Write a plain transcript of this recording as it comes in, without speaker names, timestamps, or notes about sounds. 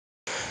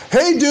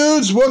Hey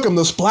dudes, welcome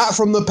to Splat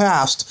from the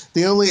Past,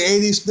 the only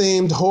 80s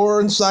themed horror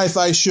and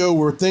sci-fi show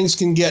where things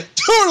can get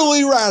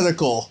totally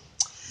radical.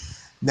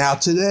 Now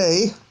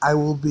today, I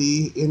will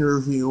be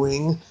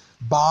interviewing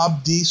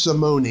Bob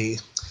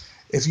DeSimone.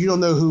 If you don't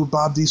know who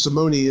Bob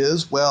DeSimone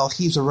is, well,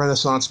 he's a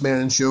Renaissance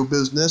man in show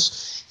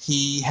business.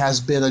 He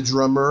has been a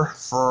drummer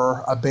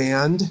for a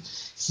band.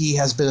 He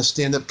has been a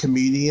stand-up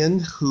comedian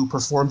who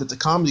performed at the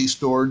Comedy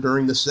Store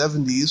during the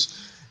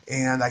 70s.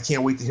 And I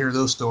can't wait to hear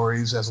those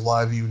stories, as a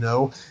lot of you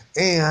know.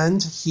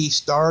 And he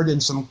starred in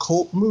some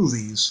cult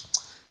movies.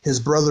 His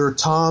brother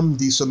Tom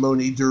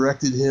DeSimone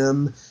directed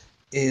him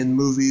in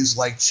movies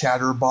like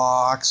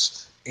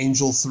Chatterbox,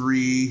 Angel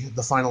 3,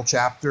 The Final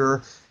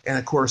Chapter, and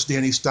of course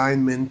Danny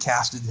Steinman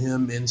casted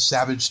him in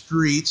Savage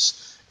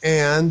Streets,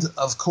 and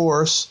of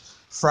course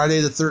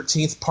Friday the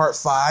 13th Part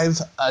 5,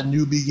 A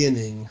New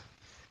Beginning.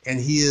 And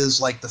he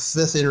is like the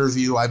 5th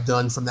interview I've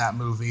done from that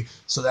movie,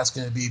 so that's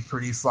going to be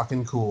pretty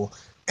fucking cool.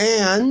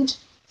 And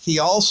he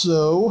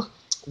also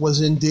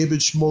was in David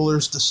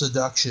Schmoller's The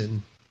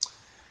Seduction.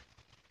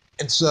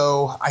 And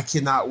so I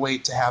cannot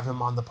wait to have him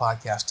on the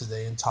podcast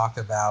today and talk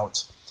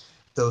about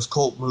those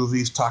cult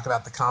movies, talk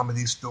about the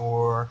Comedy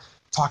Store,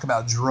 talk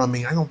about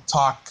drumming. I don't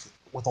talk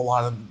with a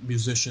lot of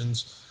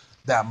musicians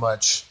that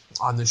much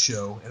on the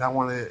show, and I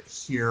want to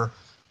hear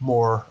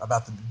more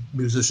about the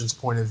musician's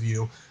point of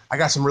view. I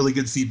got some really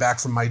good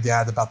feedback from my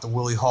dad about the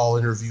Willie Hall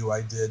interview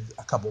I did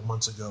a couple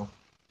months ago.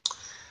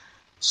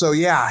 So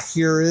yeah,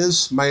 here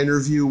is my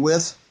interview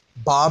with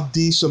Bob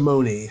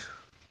DeSimone.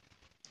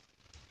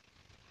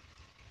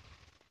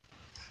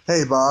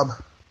 Hey, Bob.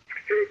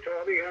 Hey,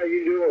 Tommy, how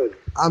you doing?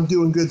 I'm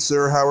doing good,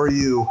 sir. How are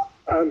you?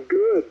 I'm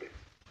good.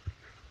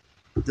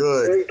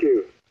 Good. Thank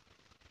you.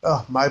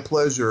 Oh, my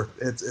pleasure.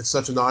 It's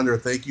such an honor.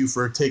 Thank you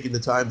for taking the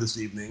time this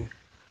evening.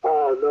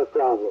 Oh, no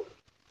problem.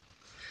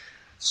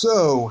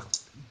 So,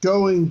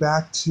 going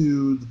back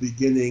to the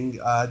beginning,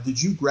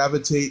 did you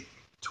gravitate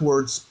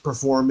towards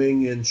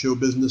performing in show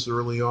business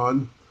early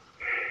on?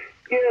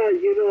 Yeah,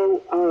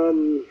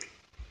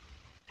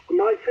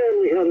 my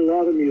family had a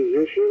lot of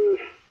musicians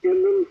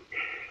in them.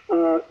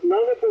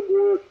 None of them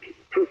worked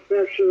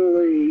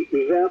professionally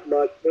that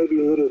much,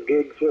 maybe little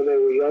gigs when they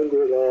were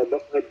younger and all,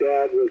 but my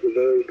dad was a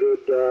very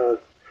good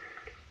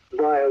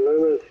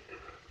violinist,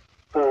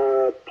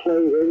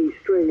 played any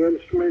string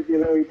instrument.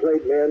 He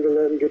played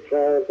mandolin,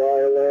 guitar,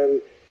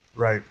 violin.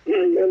 Right.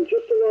 And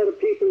just a lot of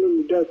people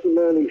in the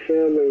DeSimone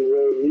family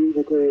were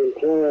musically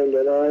inclined,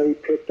 and I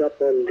picked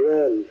up on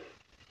drums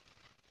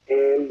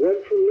and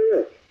went from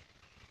there.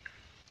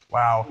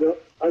 Wow.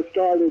 I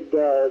started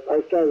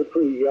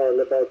pretty young,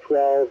 about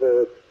 12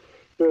 or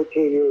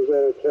 13 years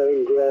old,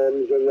 playing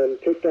drums, and then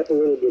picked up a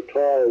little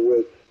guitar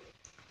with,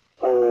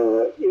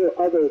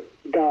 other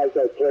guys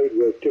I played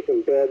with,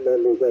 different band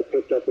members. I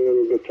picked up a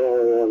little guitar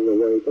along the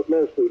way, but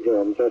mostly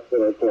drums. That's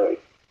what I play.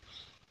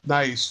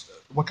 Nice.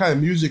 What kind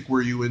of music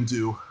were you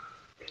into?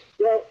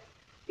 Well,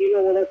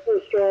 when I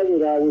first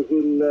started, I was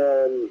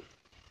in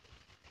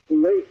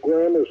late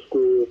grammar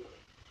school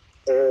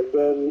and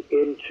then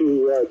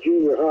into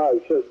junior high.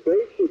 So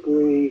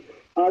basically,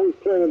 I was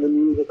playing the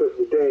music of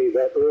the day,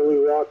 that early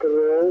rock and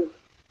roll,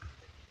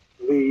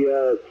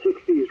 the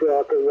 60s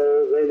rock and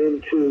roll, then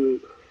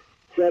into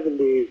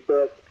 70s.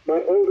 But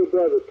my older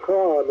brother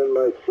Tom and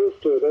my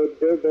sister,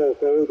 they're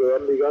both older.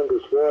 I'm the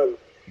youngest one.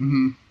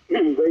 Mm-hmm.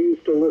 They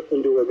used to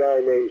listen to a guy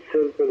named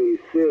Symphony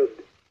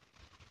Sid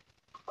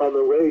on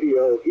the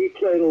radio. He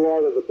played a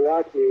lot of the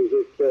black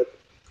music, but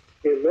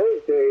in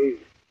those days,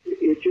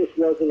 it just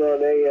wasn't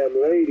on AM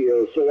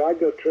radio. So I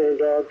got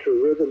turned on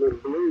to rhythm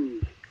and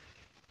blues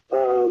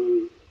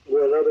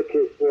when other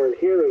kids weren't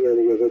hearing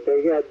any of it.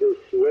 They had this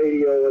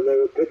radio, and they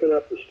were picking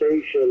up the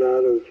station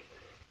out of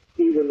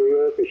either New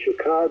York or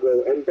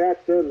Chicago. And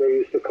back then, they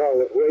used to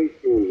call it race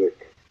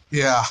music.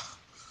 Yeah.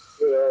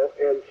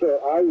 And so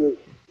I was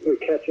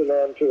catching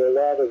on to a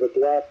lot of the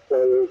black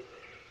players.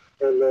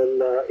 And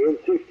then in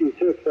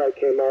 66, I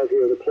came out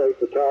here to play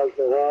for Taj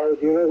Mahal.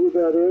 Do you know who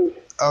that is?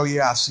 Oh,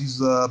 yes.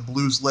 He's a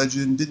blues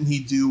legend. Didn't he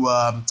do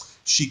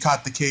She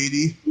Caught the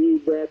Katy?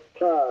 That's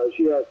Taj,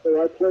 yeah.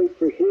 So I played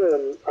for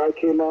him. I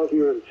came out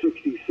here in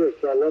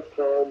 66. I left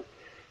home.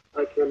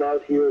 I came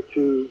out here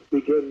to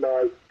begin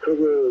my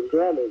career in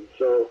drumming.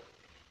 So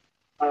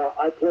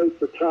I played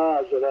for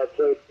Taj, and I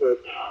played for a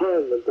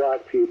ton of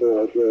black people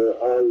out here.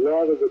 A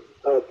lot of the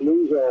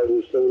blues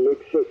artists in the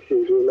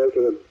mid-60s were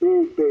making a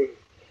big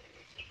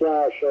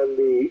splash on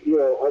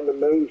the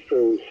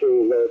mainstream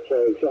scene there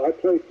playing. So I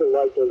played for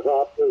Lightning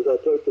Hopkins. I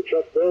played for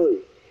Chuck Berry.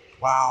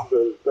 Wow.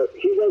 But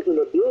he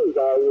wasn't a blues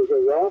guy. He was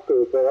a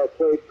rocker. But I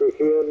played for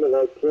him, and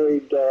I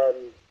played...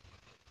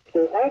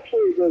 so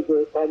actually,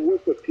 on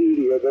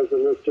Wikipedia, there's a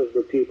list of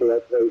the people I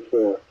played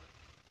for.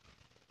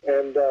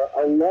 And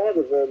a lot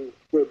of them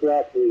were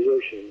black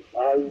musicians.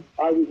 I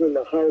was in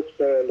the house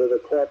band at a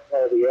club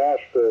called the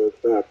Astros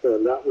back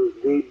then. That was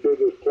the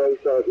biggest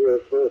place out here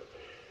for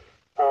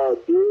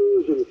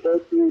blues and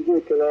folk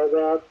music and all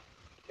that.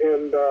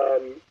 And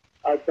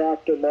I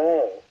backed them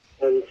all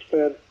and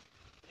spent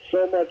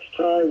so much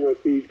time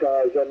with these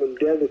guys. I'm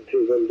indebted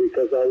to them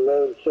because I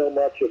learned so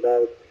much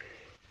about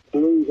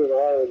blues and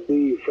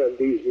R&B from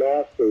these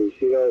masters.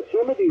 You know,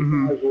 some of these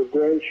guys were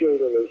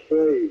grandchildren of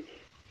slaves.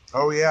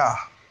 Oh, yeah.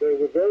 They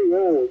were very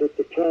old at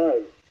the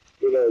time.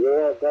 You know,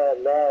 they're all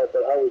gone now,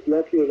 but I was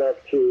lucky enough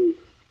to,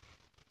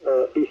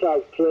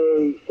 besides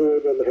play for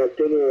them and have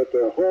dinner at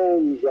their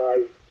homes,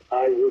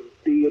 I would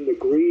be in the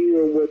green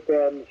room with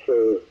them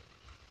for,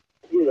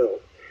 you know,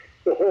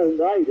 the whole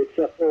night,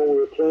 except when we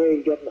were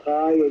playing, getting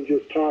high, and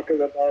just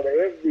talking about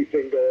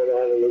everything going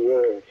on in the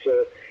world.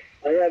 So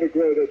I had a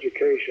great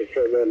education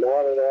from them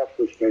on and off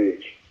the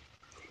stage.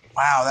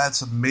 Wow,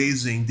 that's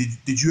amazing.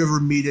 Did you ever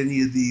meet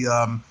any of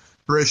the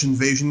British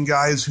Invasion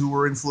guys who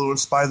were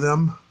influenced by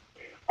them?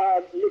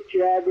 Mick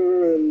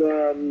Jagger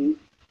and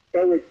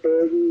Eric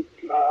Burdon.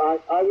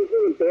 I was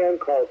in a band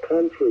called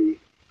Country,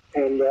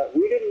 and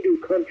we didn't do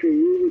country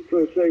music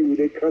per se. We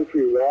did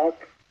country rock.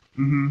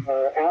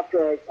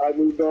 After I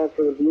moved on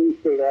from the blues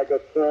thing, I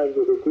got signed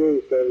with a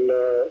group and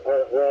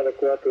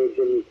Atlantic Records,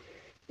 and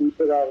we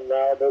put out an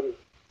album.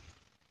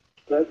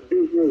 That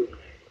business,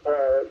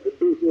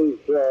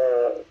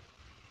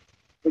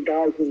 the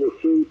guys in the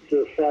suits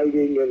are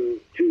fighting, and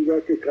two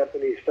record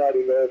companies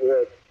fighting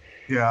over it.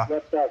 Yeah.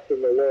 Left us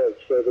in the lurch.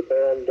 So the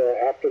band,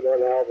 after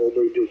one album,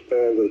 we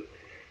disbanded.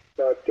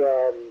 But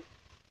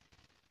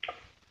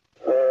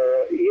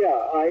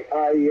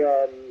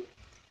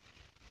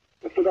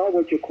I forgot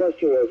what your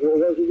question was. What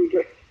was it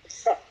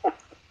again?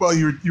 Well,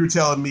 you were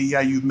telling me,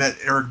 you met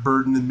Eric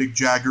Burdon and Mick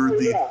Jagger,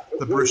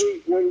 the British.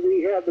 When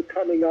we had the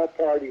coming out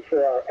party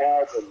for our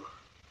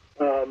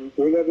album,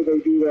 whenever they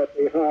do that,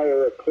 they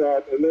hire a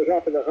club, and they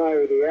happen to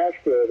hire the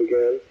Ashgrove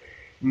again.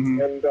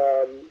 And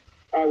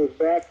I was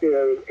back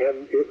there,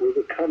 and it was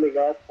a coming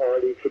out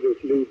party for this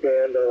new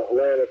band,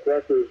 Atlantic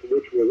Records,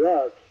 which was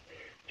us.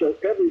 So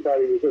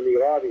everybody was in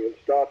the audience.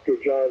 Dr.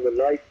 John the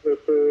Night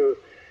Flipper,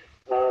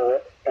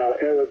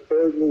 Eric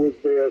Burdon was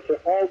there. So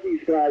all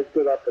these guys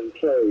got up and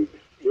played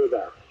with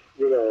us.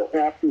 You know,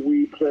 after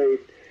we played,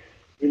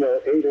 8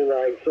 or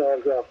 9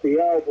 songs off the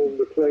album,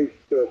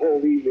 the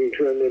whole evening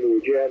turned into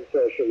a jam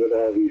session with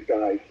all these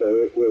guys. So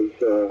it was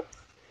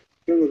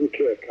a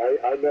kick.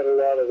 I met a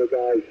lot of the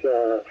guys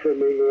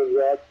from England,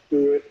 Rod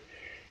Stewart,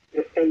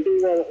 and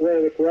being on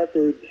Atlantic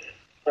Records,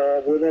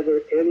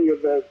 whenever any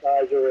of those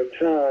guys are in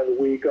town,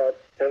 we got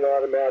an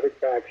automatic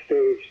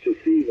backstage to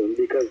see them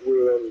because we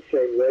were on the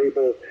same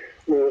label,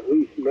 or at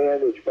least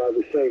managed by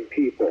the same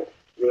people.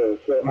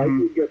 So I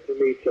did get to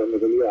meet some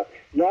of them, yeah.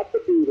 Not the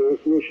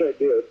Beatles, wish I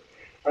did.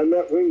 I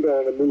met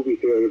Ringo in a movie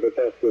theater, but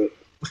that's it.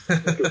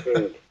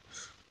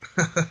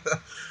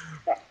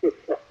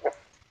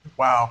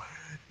 Wow.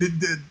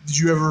 Did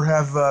you ever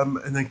have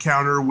an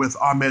encounter with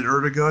Ahmet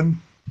Ertegun?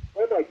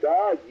 Oh, my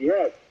God,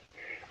 yes.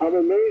 I'm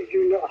amazed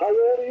you know. How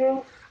old are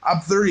you?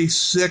 I'm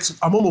 36.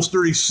 I'm almost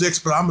 36,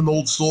 but I'm an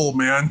old soul,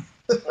 man.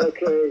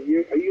 Okay,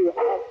 you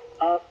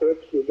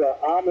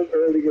Ahmet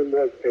Ertegun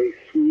was a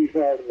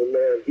sweetheart of a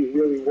man. He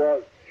really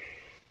was.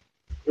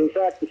 In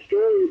fact, the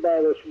story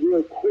about us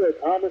real quick,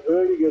 Ahmet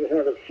Ertegun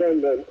had a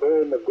friend named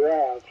Earl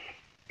McGrath,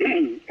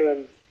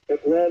 and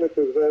Atlantic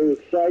was very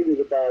excited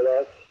about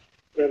us,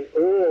 and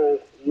Earl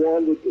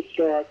wanted to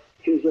start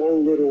his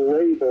own little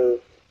label,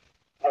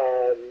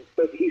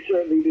 but he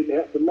certainly didn't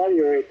have the money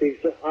or anything,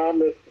 so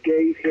Ahmet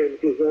gave him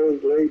his own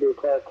label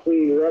called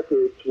Clean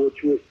Records,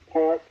 which was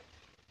part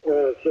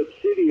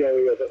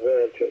subsidiary of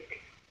Atlantic.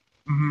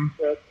 And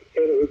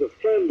it was a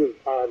friend of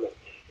Ahmet's,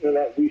 and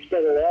we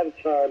spent a lot of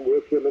time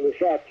with him, and in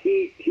fact,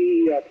 he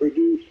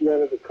produced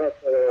one of the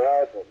cuts on our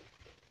album.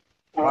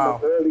 Wow.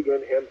 Ahmet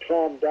Ertegun and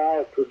Tom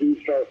Dowd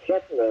produced our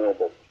second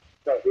album,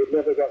 but it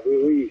never got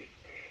released.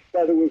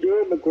 But it was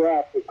Earl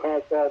McGrath that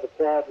caused all the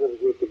problems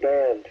with the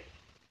band.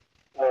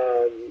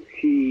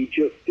 He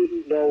just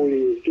didn't know what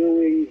he was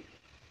doing.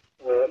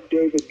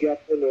 David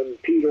Geffen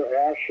and Peter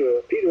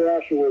Asher. Peter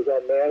Asher was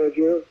our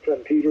manager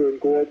from Peter and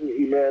Gordon.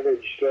 He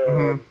managed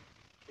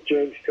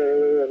James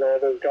Taylor and all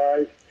those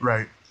guys.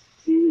 Right.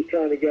 He was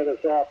trying to get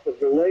us off of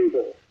the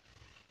label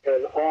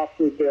and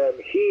offered them,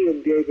 he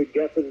and David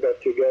Geffen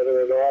got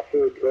together and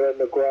offered Earl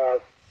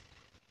McGrath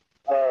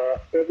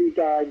every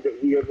dime that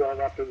we had run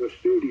up in the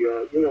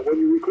studio. When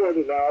you record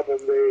an album,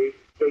 they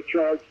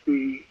charge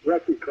the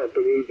record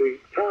company the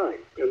time,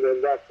 and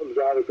then that comes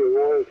out of their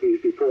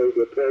royalties before they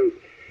get paid.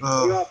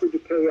 He offered to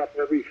pay up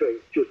everything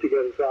just to get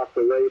us off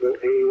the label,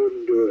 and he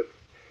wouldn't do it.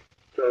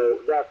 So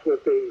that's when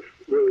things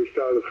really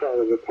started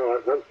falling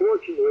apart.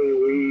 Unfortunately,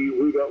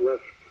 we got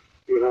left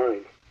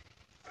behind.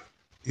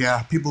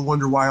 Yeah, people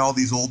wonder why all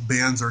these old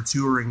bands are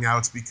touring now.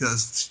 It's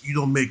because you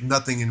don't make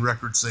nothing in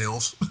record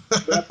sales.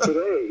 Not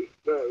today.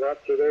 No, not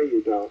today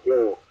you don't.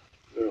 No.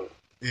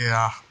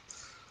 Yeah.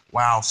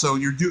 Wow. So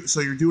you're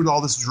doing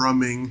all this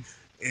drumming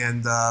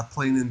and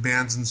playing in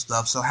bands and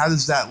stuff. So how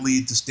does that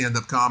lead to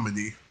stand-up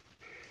comedy?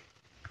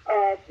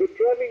 The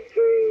drumming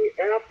thing,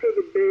 after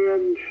the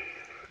band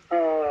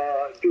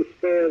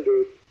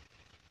disbanded,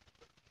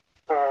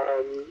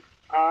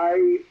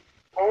 I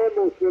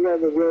almost went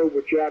on the road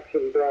with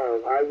Jackson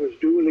Brown. I was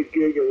doing a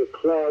gig in a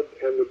club,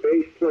 and the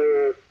bass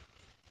player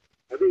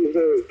I think his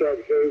name was Doug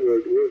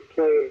Hayward, was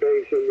playing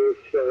bass in this,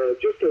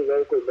 just a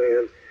local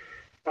band,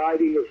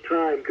 biding his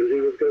time because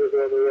he was going to go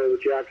on the road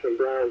with Jackson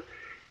Browne.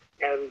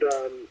 And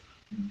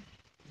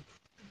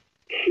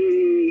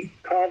he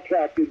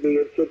contacted me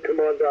and said, come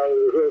on down to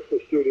the rehearsal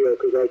studio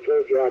because I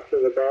told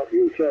Jackson about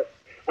you. So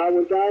I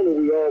went down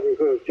and we all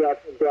rehearsed.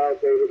 Jackson Browne,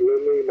 David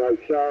Lindley,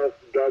 myself,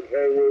 Doug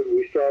Hayward.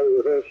 We started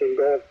rehearsing,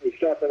 going through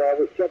stuff, and I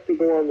was set to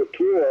go on the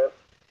tour.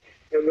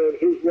 And then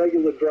his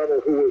regular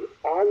drummer, who was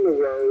on the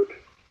road,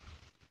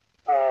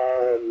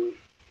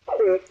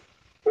 quit,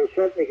 or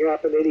something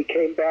happened, and he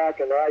came back,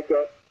 and I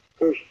got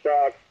pushed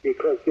back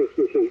because this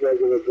was his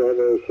regular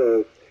drummer.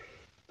 So,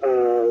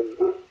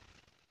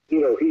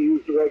 he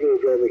used the regular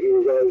drummer he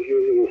was always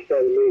using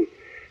instead of me.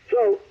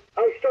 So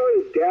I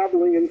started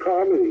dabbling in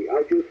comedy.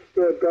 I just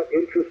got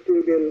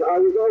interested in, I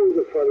was always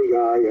a funny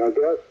guy, I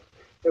guess,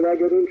 and I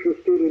got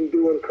interested in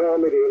doing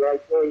comedy, and I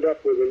joined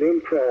up with an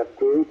improv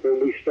group,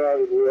 and we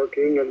started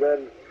working, and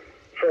then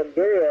from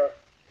there,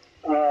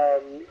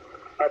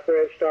 I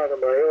branched out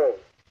on my own.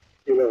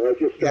 I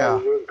just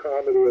started doing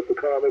comedy at the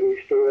Comedy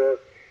Store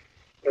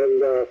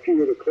and a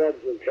few of the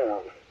clubs in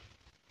town.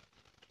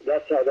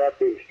 That's how that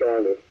thing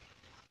started.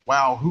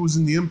 Wow, who was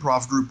in the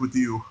improv group with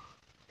you?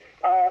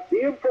 The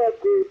improv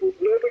group,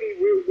 nobody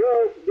really,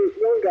 well, there's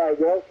one guy,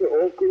 Walter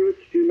Oakowitz.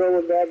 Do you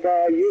know that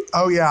guy?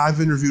 Oh, yeah, I've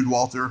interviewed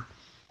Walter.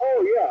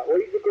 Oh, yeah, well,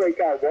 he's a great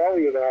guy.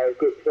 Wally and I are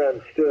good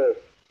friends still.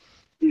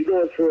 He's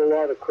going through a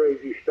lot of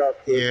crazy stuff.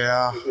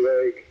 Yeah.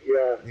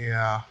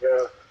 Yeah.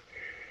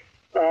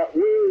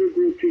 We were in a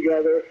group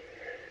together,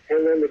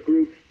 and then the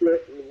group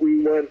split, and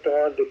we went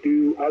on to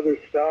do other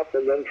stuff,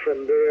 and then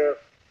from there,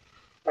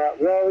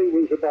 Wally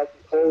was about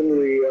the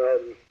only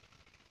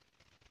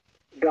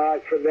guy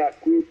from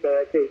that group that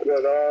I think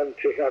went on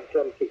to have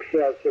some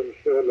success in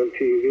film and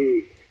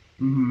TV.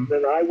 Mm-hmm.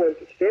 Then I went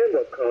to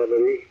stand-up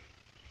comedy,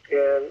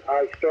 and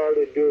I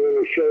started doing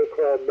a show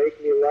called Make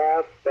Me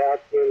Laugh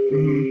back in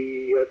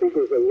the, I think it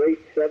was the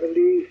late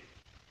 70s.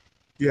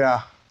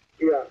 Yeah.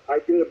 Yeah, I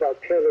did about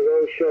 10 of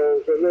those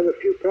shows, and then a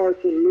few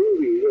parts in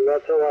movies, and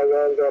that's how I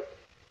wound up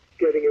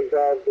getting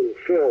involved in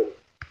film.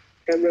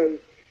 And then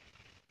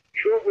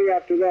shortly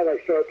after that,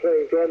 I started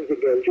playing drums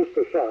again, just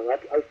for fun.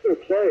 I still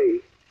play.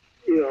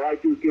 I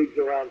do gigs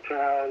around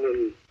town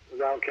and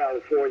around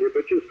California,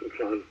 but just for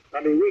fun.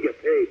 I mean, we get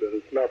paid, but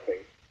it's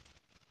nothing.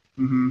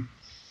 Mm-hmm.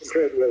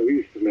 Compared to what we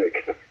used to make.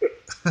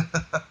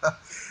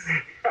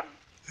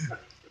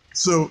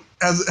 So,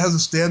 as a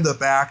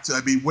stand-up act,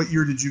 I mean, what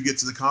year did you get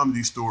to the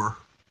Comedy Store?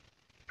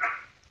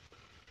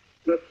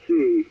 Let's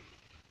see.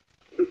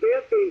 The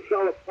band thing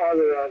fell apart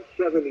around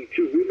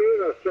 72. We made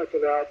our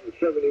second album in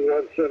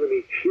 71,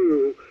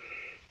 72,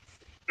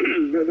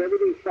 and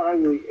everything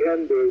finally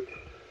ended,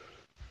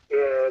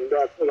 and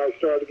that's when I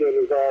started getting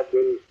involved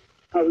in,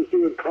 I was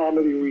doing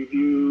comedy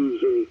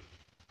reviews and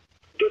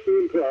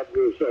different improv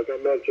groups, like I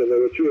mentioned. There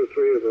were 2 or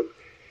 3 of them.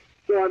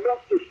 So I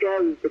must have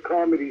started at the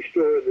Comedy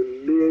Store in the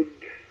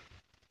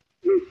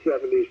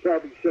mid-70s,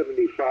 probably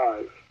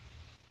 75.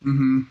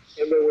 Mm-hmm.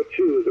 And there were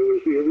 2. There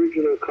was the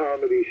original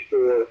Comedy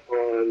Store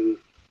on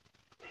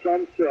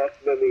Sunset,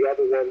 and then the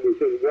other one was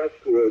in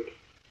Westwood.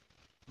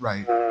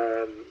 Right.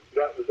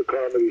 That was the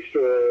Comedy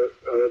Store.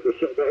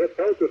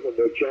 Both of them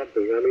were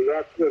jumping. I mean,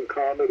 that's when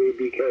comedy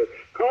became...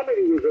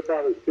 Comedy was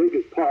about as big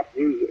as pop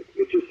music.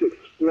 It just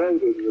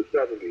exploded in the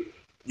 70s.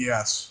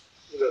 Yes.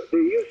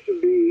 There used to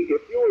be,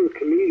 if you were a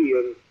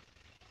comedian,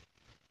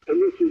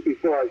 and this was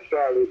before I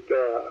started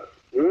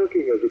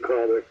working as a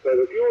comic, but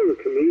if you were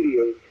a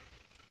comedian,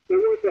 there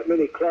weren't that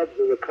many clubs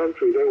in the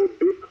country. There were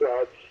big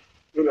clubs,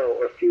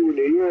 a few in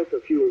New York,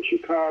 a few in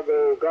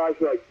Chicago, guys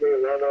like Jay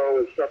Leno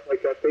and stuff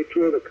like that. They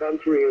toured the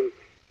country and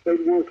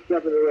they'd work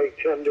 7 or 8,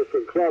 10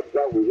 different clubs.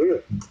 That was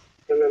it.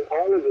 And then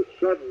all of a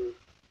sudden,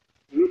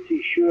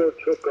 Mitzi Shore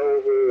took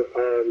over.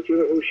 Do you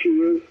know who she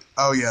is?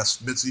 Oh,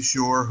 yes, Mitzi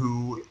Shore,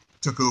 who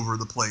took over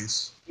the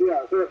place.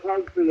 Yeah, her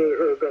husband and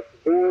her got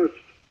divorced,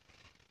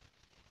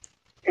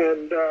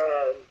 and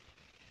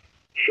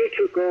she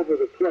took over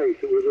the place.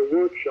 It was a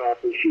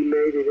workshop, and she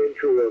made it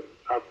into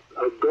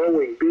a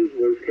going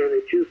business, and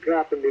it just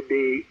happened to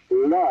be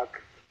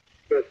luck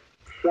that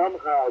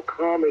somehow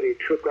comedy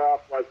took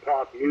off like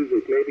pop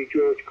music. Maybe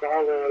George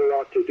Carlin had a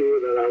lot to do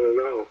with it, I don't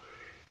know.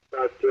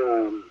 But,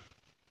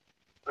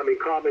 I mean,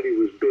 comedy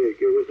was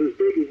big. It was as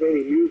big as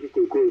any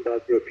musical group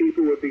out there.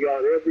 People would be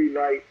out every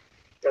night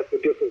at the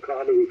different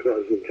comedy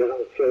clubs in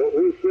town. So it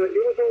was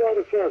a lot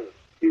of fun.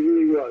 It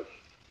really was.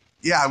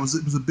 Yeah, it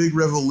was a big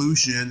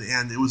revolution,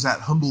 and it was at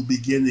humble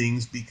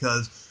beginnings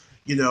because,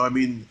 I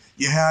mean,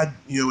 you had,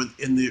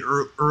 in the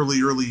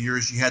early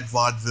years, you had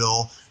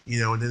vaudeville,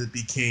 and then it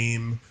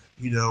became,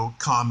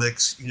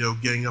 comics,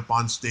 getting up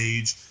on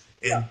stage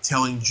and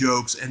telling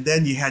jokes. And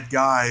then you had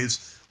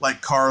guys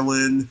like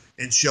Carlin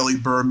and Shelley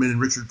Berman and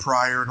Richard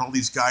Pryor and all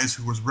these guys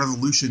who was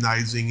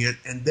revolutionizing it.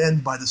 And then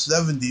by the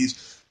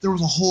 70s, there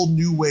was a whole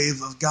new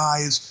wave of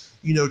guys,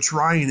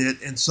 trying it.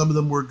 And some of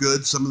them were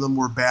good. Some of them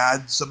were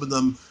bad. Some of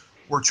them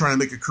were trying to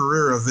make a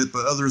career of it,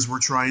 but others were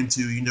trying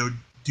to,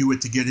 do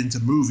it to get into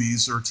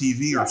movies or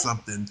TV or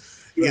something,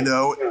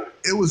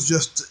 it was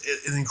just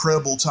an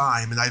incredible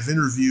time, and I've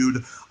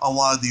interviewed a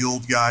lot of the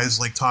old guys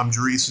like Tom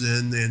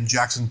Dreesen and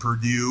Jackson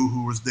Purdue,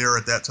 who was there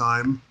at that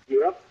time.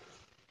 Yep.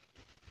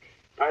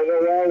 I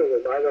know all of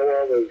them. I know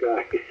all those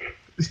guys.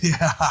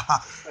 Yeah.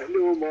 I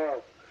knew them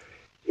all.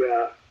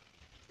 Yeah.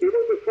 It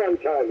was a fun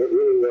time. It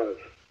really was.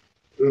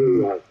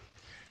 Really was.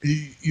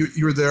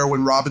 You were there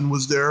when Robin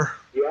was there?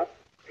 Yep.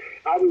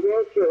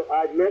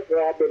 I met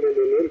Robin in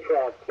an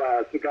improv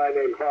class, a guy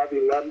named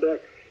Harvey Lembeck.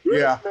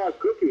 You're a smart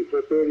cookie for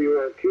a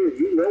 30-year-old kid.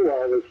 You know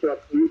all this stuff.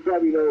 You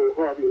probably know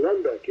who Harvey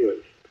Lembeck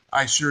is.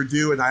 I sure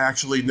do, and I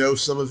actually know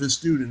some of his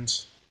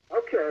students.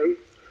 Okay.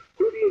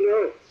 Who do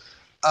you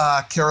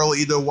know? Carol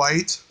Ida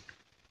White.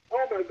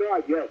 Oh, my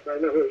God, yes. I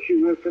know her.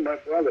 She worked for my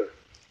brother.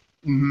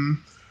 Mm-hmm.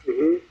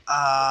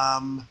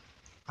 Mm-hmm.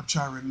 I'm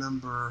trying to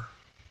remember.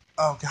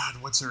 Oh, God,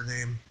 what's her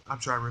name? I'm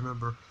trying to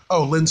remember.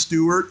 Oh, Lynn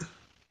Stewart.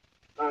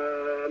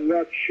 I'm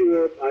not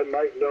sure. I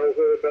might know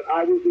her, but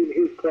I was in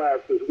his class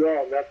as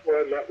well, and that's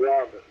where I met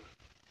Robin.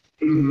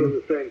 He was in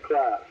the same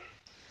class.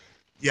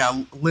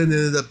 Yeah, Lynn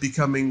ended up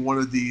becoming one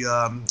of the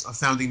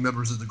founding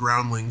members of the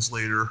Groundlings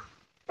later.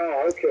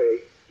 Oh, okay.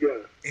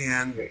 Yeah.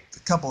 And a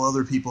couple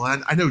other people.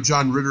 And I know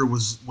John Ritter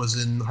was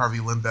in Harvey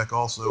Lembeck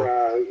also.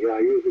 Yeah,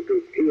 he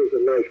was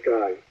a nice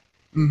guy.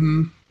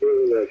 Mm-hmm.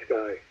 Really nice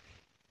guy.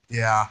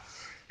 Yeah.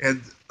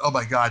 And, oh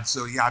my God,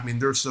 so yeah, I mean,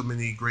 there's so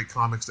many great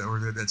comics that were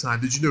there at that time.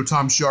 Did you know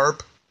Tom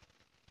Sharp?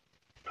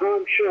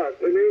 Tom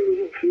Sharp, the name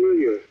isn't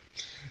familiar.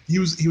 He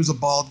was a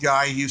bald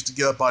guy. He used to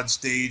get up on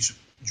stage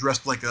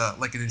dressed like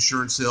an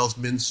insurance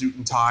salesman, suit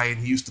and tie, and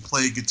he used to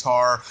play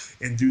guitar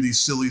and do these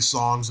silly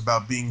songs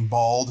about being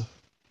bald.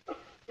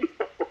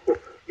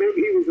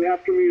 Maybe he was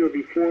after me or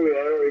before me.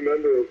 I don't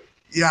remember.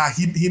 Yeah,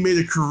 he made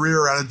a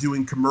career out of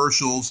doing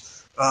commercials.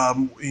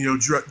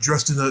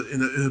 Dressed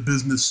in a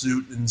business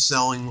suit and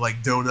selling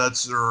like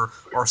donuts or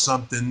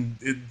something.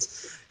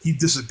 He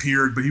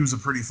disappeared, but he was a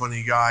pretty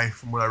funny guy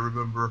from what I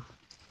remember.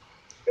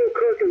 Bill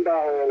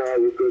Kirkendall and I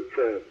were good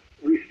friends.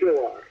 We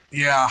still are.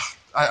 Yeah,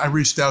 I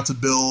reached out to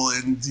Bill,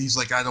 and he's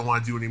like, I don't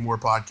want to do any more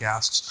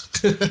podcasts.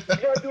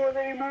 You're not doing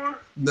any more?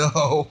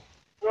 No.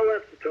 I'll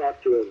have to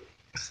talk to him.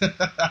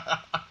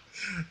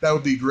 That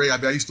would be great. I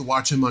mean, I used to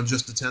watch him on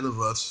Just the 10 of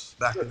Us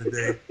back in the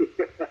day.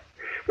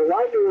 Well,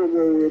 I knew him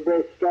when we were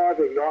both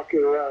starving,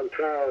 knocking around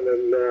town,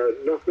 and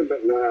nothing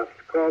but laughs,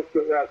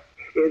 constant laughs.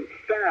 In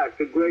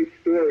fact, a great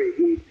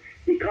story.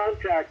 He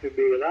contacted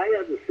me, and I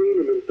hadn't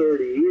seen him in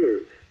 30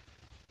 years.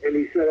 And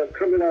he said, I'm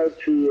coming out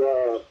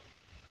to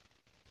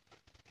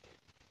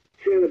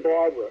Santa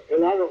Barbara.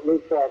 And I don't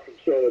live far from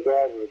Santa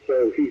Barbara.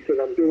 So he said,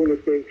 I'm doing a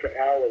thing for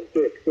Alan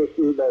Dick. This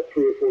was about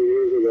 3 or 4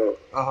 years ago.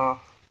 Uh-huh.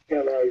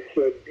 And I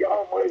said,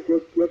 oh, Mike,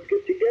 let's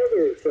get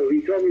together. So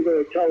he told me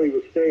the hotel he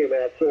was staying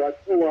at. So I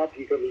pull up.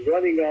 He comes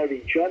running out.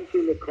 He jumps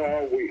in the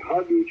car. We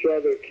hug each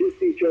other, kiss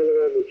each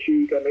other on the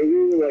cheek. I mean,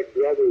 we were like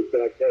brothers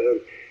back then. And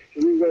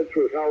so we went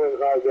through hell and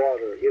high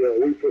water. You know,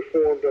 we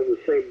performed on the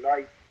same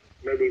night,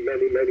 many,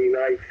 many, many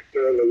nights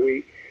during the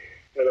week,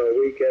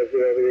 weekends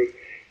and everything.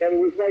 And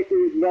it was like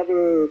we'd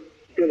never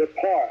been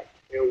apart.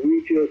 And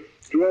we just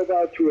drove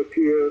out to a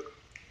pier,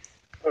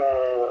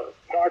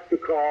 parked the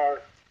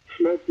car,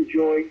 smoked the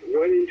joint,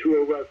 went into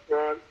a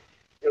restaurant,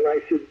 and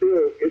I said,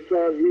 Bill, it's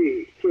on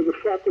me. So the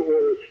fucker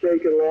ordered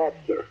steak and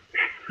lobster.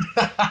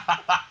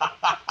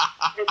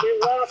 And we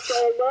laughed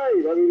all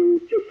night. I mean, it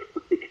was just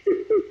like,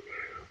 it was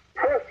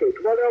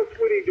perfect. What else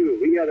would he do?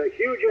 He had a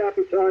huge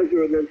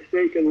appetizer and then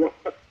steak and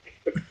lobster.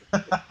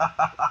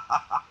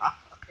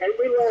 And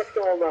we laughed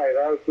all night,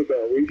 honest to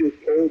God. We just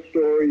told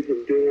stories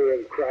and dinner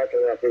and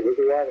cracking up. It was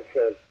a lot of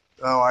fun.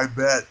 Oh, I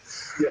bet.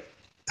 Yeah.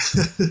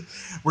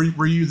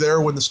 Were you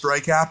there when the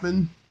strike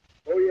happened?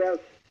 Oh, yes.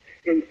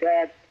 In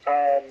fact,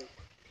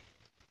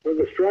 when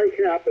the strike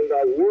happened,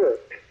 I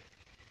worked.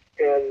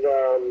 And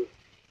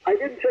I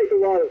didn't take a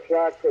lot of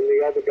slack from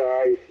the other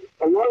guys.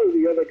 A lot of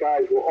the other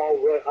guys were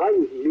already, I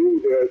was new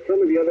there.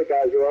 Some of the other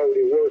guys were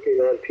already working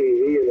on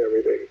TV and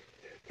everything.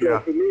 So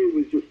for me, it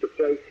was just a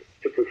place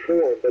to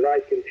perform. But I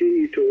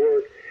continued to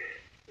work.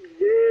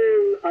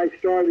 Then I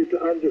started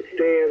to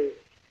understand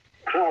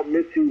how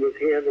Mitzi was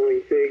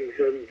handling things,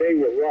 and they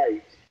were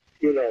right.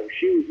 You know,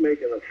 she was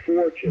making a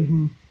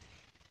fortune.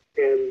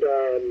 And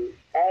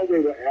all they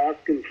were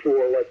asking for,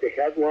 like the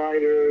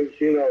headliners,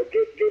 you know,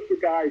 give the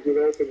guys that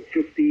opened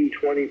 $15,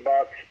 $20.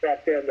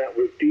 Back then that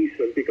was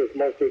decent because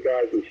most of the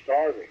guys were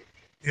starving.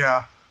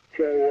 Yeah.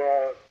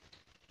 So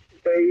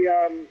they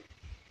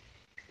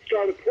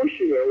started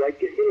pushing her,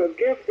 like, you know,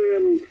 give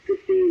them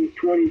 $15,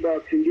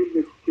 $20 and give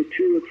the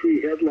 2 or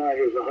 3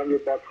 headliners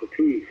 $100 a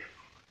piece.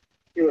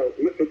 You know,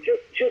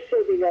 just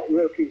so they're not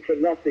working for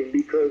nothing,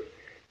 because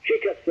she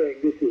kept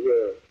saying this is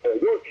a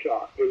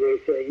workshop, and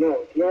they're saying, no,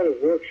 it's not a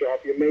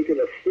workshop. You're making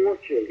a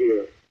fortune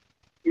here.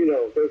 You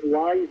know, there's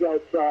lines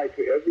outside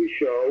for every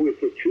show.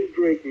 It's a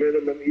 2-drink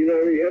minimum. You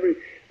know,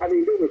 I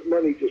mean, there was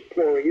money just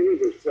pouring into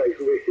this place.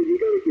 And they said, you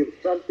got to give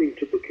something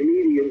to the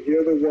comedians.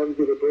 They're the ones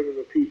that are bringing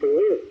the people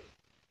in.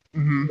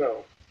 Mm-hmm. You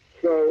know,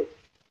 so,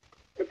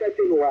 but that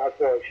didn't last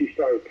long. She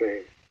started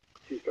paying.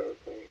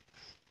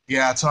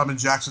 Yeah, Tom and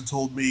Jackson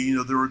told me,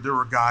 there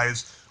were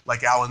guys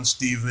like Alan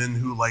Steven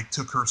who like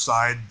took her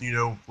side,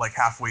 like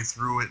halfway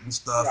through it and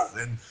stuff,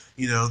 Yeah. and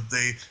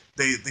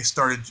they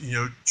started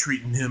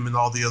treating him and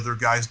all the other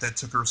guys that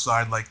took her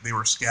side like they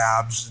were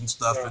scabs and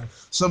stuff, Yeah. and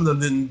some of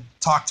them didn't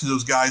talk to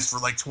those guys for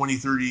like 20,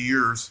 30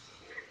 years.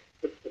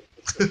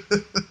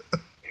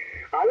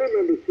 I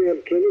remember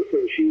Sam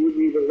Kinison. She wouldn't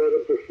even let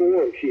him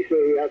perform. She said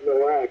he had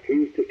no act. He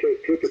used to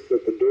take tickets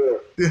at the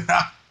door.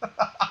 Yeah.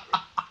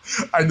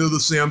 I know the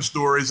Sam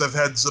stories. I've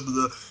had some of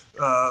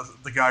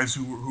the guys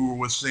who were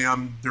with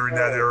Sam during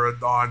that era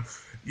on.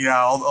 Yeah,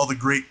 all the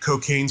great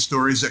cocaine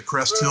stories at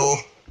Crest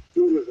Hill.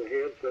 He was a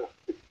handful.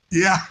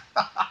 Yeah.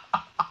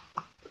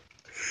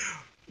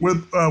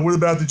 What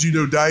about, did you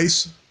know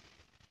Dice?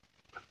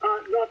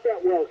 Not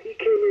that well. He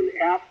came in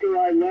after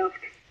I left.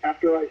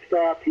 After I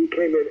stopped, he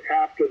came in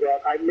after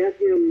that. I met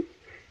him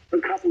a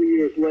couple of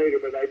years later,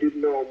 but I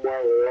didn't know him well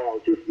at all.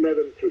 Just met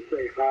him to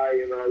say hi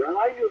and all that.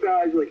 I knew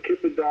guys like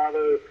Kip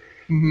Addotta,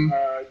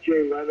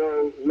 Jay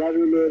Leno,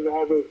 Letterman,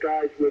 all those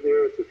guys were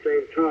there at the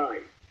same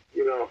time,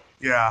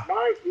 Yeah.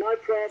 My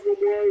problem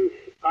was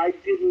I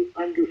didn't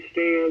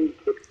understand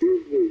the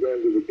business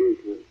end of the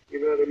business. You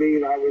know what I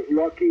mean? I was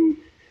lucky,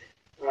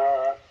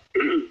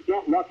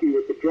 not lucky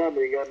with the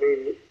drumming. I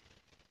mean,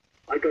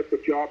 I got the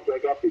jobs I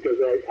got because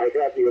I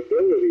had the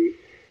ability.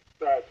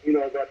 But,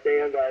 that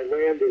band I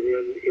landed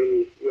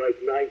in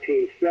like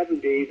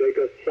 1970, they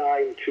got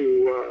signed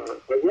to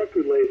a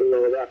record label and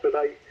all that. But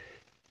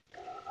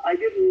I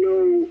didn't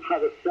know how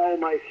to sell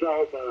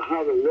myself or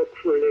how to look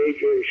for an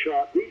agent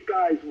shop. These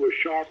guys were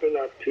sharp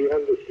enough to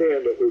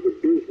understand it was a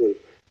business.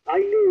 I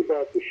knew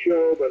about the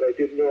show, but I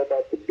didn't know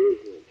about the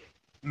business.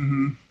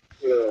 Mm-hmm.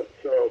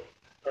 So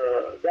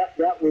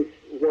that was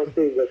one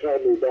thing that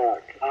held me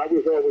back. I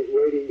was always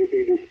waiting to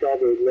be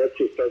discovered, and that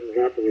just doesn't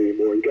happen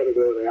anymore. You got to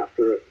go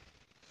after it.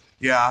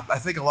 Yeah, I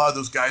think a lot of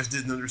those guys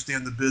didn't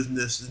understand the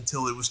business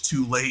until it was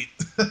too late.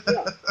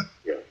 Yeah.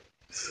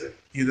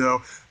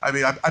 I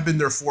mean, I've been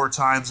there 4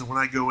 times, and when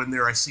I go in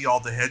there, I see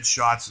all the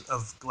headshots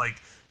of like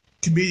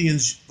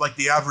comedians like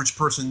the average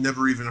person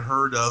never even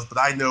heard of, but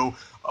I know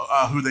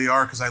who they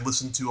are because I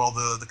listen to all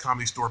the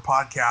Comedy Store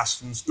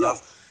podcasts and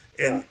stuff.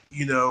 Yeah. And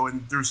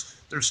and there's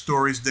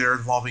stories there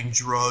involving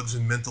drugs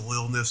and mental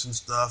illness and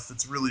stuff.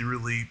 It's really,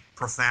 really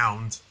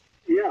profound.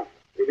 Yeah,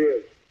 it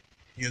is.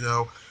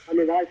 I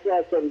mean, I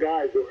saw some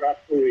guys who were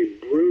absolutely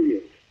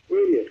brilliant.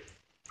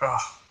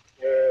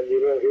 And you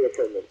don't hear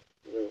from them.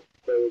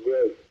 They were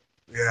good.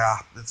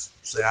 Yeah, it's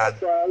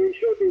sad. I mean,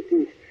 show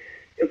business,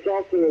 it's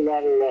also a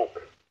lot of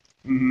luck.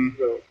 Mm-hmm.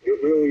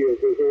 It really is.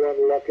 There's a lot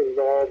of luck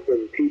involved,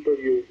 and people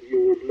you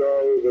would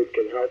know that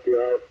can help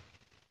you out.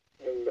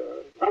 And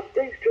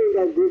things turned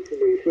out good for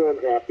me, so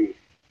I'm happy.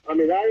 I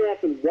mean, I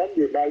often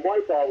wonder, my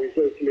wife always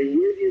says to me,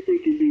 where do you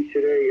think you'd be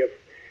today if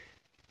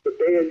the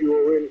band you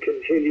were in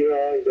continued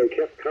on, they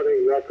kept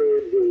cutting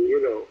records, and,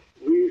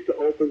 we used to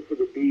open for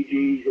the Bee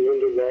Gees and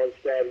Linda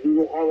Ronstadt. We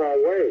were on our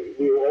way.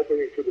 We were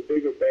opening for the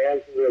bigger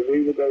bands, and then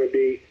we were going to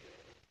be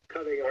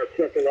cutting our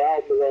second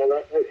album and all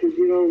that. I said,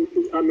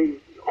 I mean,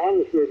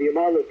 honestly, the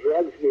amount of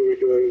drugs we were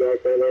doing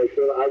back then, I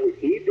said, I would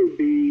either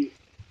be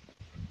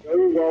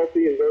very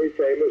wealthy and very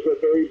famous or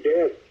very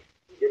dead.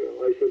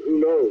 I said, who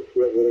knows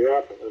what would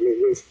happen? I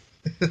mean,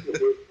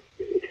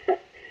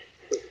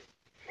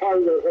 part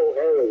of that whole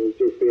era was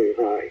just being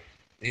high.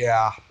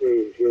 Yeah.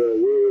 It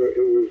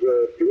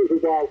was a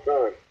wild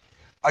time.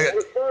 A lot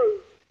of fun.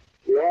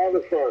 A lot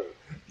of fun.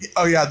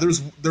 Oh yeah,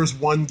 there's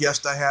one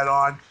guest I had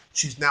on.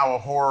 She's now a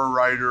horror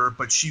writer,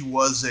 but she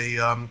was a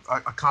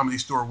Comedy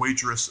Store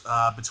waitress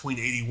between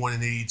 81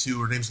 and 82.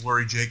 Her name's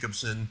Lori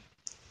Jacobson.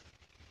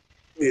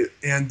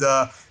 And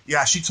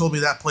she told me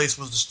that place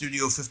was the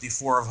Studio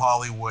 54 of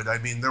Hollywood. I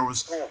mean, there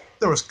was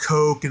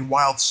coke and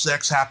wild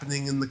sex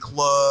happening in the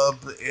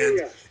club,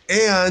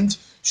 and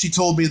she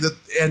told me that,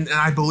 and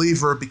I believe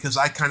her because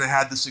I kind of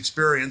had this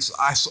experience.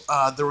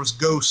 There was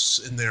ghosts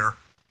in there.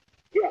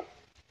 Yeah,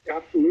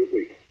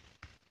 absolutely.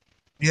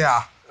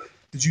 Yeah,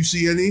 did you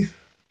see any?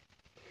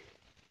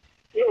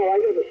 No, I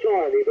never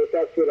saw any, but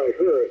that's what I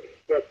heard.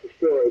 That's the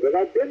story. But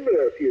I've been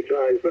there a few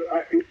times. But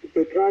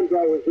the times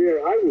I was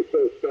there, I was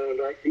so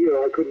stoned, I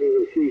couldn't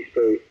even see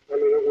straight. I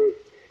mean,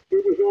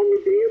 it was on the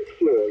dance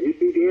floor. You'd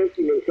be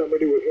dancing and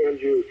somebody would hand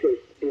you some,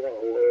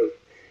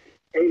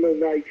 amyl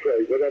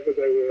nitrate, whatever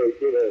they were.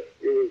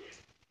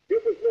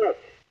 It was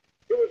nuts.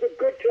 It was a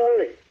good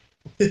time.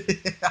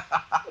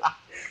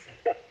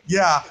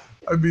 Yeah.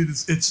 I mean,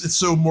 it's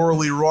so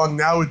morally wrong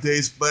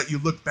nowadays, but you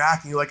look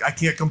back and you're like, I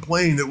can't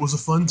complain. It was a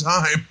fun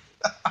time.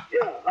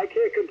 Yeah, I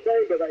can't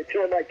complain, but I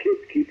tell my kids,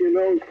 keep your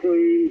nose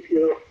clean,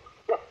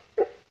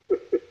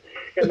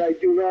 and I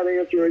do not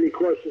answer any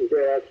questions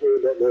they ask me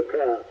about my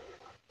past.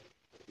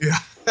 Yeah.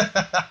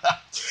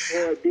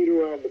 Or I beat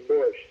around the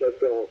bush,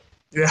 that's all.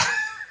 Yeah.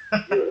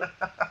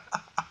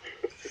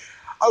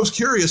 I was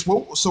curious,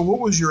 what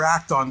was your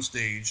act on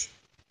stage?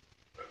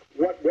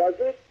 What was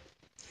it?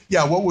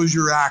 Yeah, what was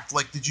your act?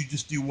 Like, did you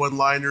just do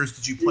one-liners?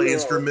 Did you play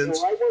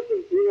instruments? No, I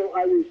wasn't,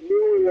 I was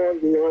more along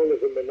the line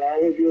of a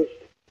monologist.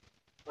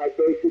 I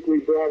basically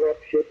brought up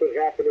shit that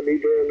happened to me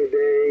during the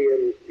day,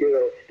 and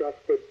stuff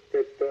that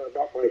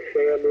about my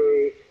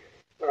family.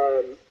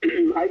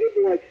 I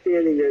didn't like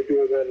standing there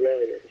doing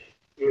one-liners.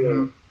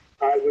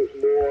 I was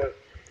more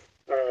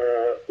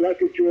like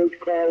a George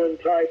Carlin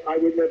type. I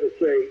would never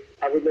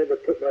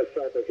put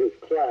myself in his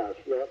class,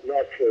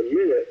 not for a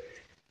minute,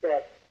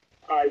 but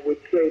I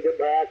would say that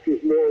my act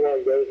is more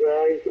along those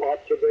lines,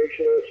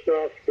 observational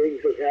stuff,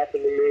 things that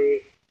happened to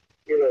me,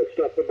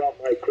 stuff about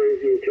my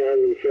crazy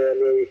Italian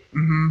family,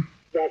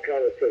 that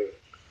kind of thing.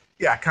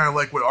 Yeah, kind of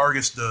like what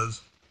Argus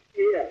does.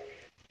 Yes.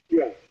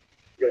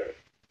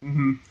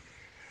 Mm-hmm.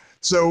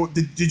 So,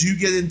 did you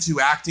get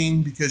into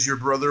acting because your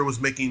brother was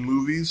making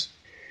movies?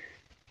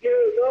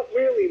 Not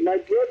really. My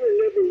brother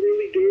never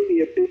really gave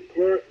me a big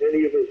part in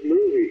any of his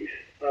movies.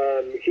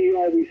 He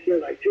always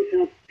said, I just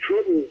have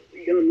trouble.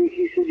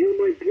 He said, you're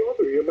my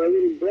brother. You're my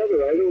little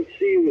brother. I don't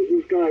see you as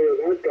this guy or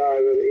that guy.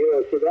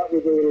 And, so that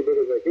was a little bit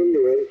of a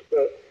hindrance.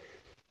 But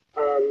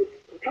I'm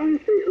trying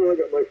to think how I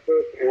got my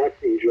first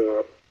acting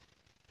job.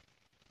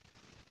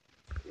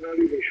 I'm not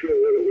even sure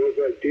what it was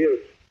I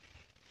did.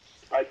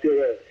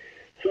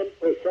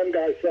 Some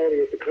guy saw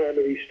me at the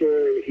Comedy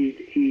Store, and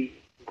he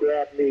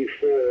grabbed me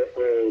for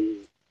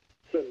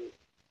some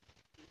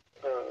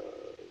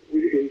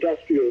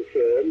industrial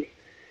films.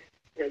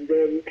 And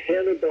then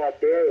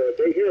Hanna-Barbera,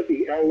 they had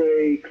the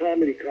L.A.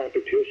 comedy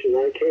competition.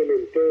 I came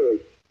in third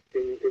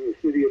in the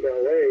city of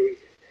L.A.,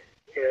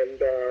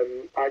 and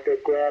I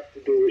got grabbed to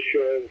do a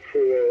show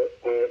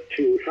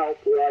to help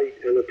write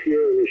and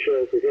appear in the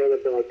show for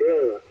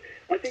Hanna-Barbera.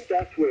 I think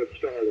that's where it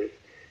started.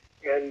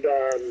 And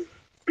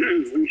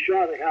we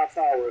shot a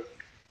half-hour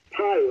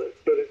pilot,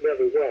 but it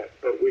never went.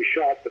 But we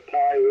shot the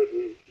pilot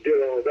and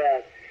did all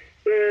that.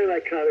 Then I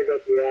kind of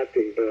got the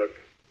acting bug,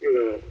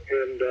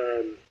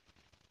 and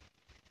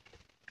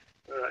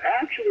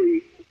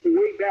actually,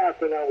 way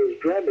back when I was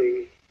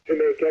drumming to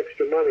make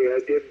extra money, I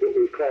did what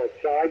was called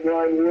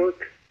sideline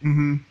work.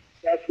 Mm-hmm.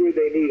 That's where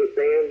they need a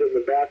band in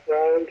the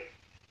background.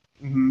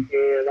 Mm-hmm.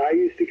 And I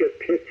used to get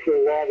picked for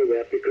a lot of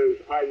that because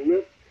I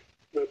looked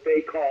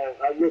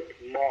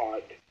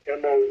mod,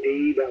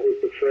 M-O-D, that was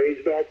the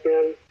phrase back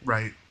then.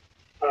 Right.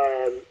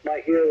 My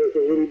hair was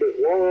a little bit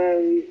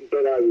long,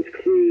 but I was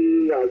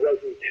clean. I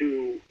wasn't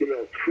too,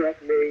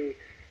 threatening.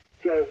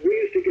 So we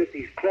used to get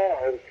these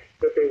calls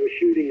that they were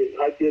shooting.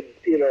 I did,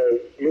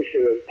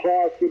 Mission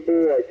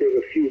Impossible. I did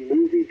a few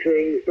movie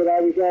things, but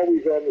I was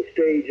always on the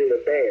stage in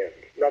a band,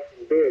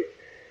 nothing big.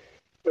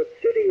 But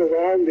sitting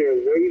around there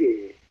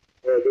waiting,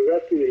 the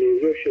rest of the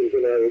musicians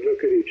and I would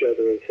look at each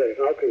other and say,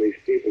 how can these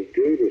people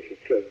do this?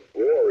 It's so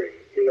boring.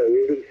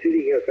 We've been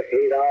sitting here for 8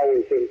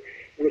 hours and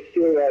we're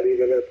still not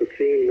even at the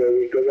scene where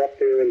we go up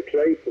there and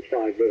play for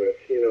 5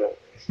 minutes, So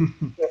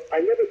I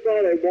never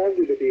thought I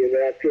wanted to be an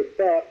actor,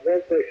 but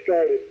once I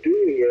started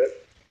doing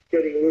it,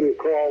 getting little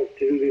calls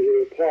to do these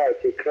little parts,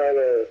 it kind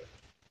of,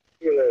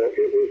 it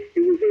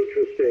was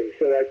interesting,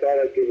 so I thought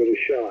I'd give it a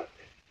shot.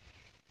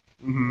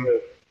 Mm-hmm.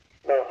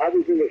 I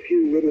was in a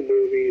few little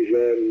movies,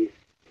 and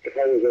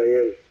how was I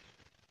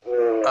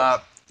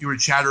in? You were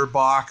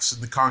Chatterbox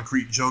in the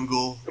Concrete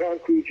Jungle.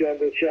 Concrete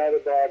Jungle,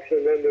 Chatterbox,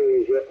 and then there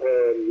was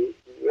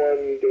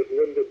one that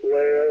Linda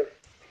Blair.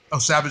 Oh,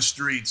 Savage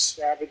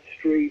Streets. Savage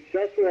Streets.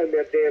 That's where I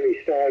met Danny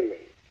Steinman.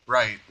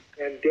 Right.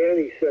 And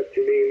Danny said to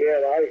me,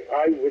 man,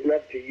 I would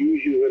love to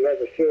use you in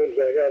other films.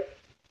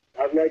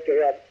 I'd like to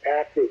have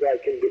actors I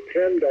can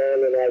depend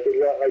on, and I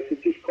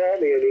said, just call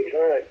me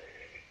anytime.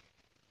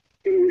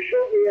 And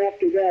shortly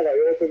after that, I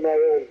opened my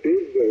own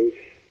business,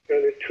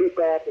 and it took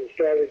off and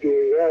started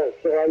doing well.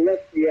 So I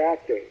left the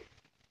acting.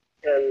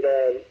 And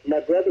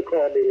my brother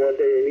called me one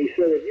day, and he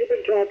said, have you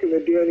been talking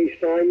to Danny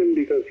Steinman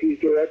because he's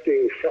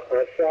directing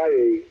a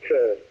Friday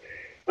film?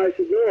 I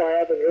said, no,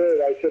 I haven't heard.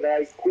 I said,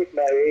 I quit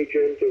my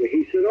agent. And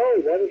he said,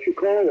 oh, why don't you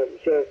call him?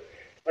 So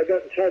I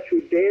got in touch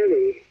with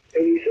Danny,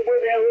 and he said, where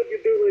the hell have you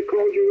been? I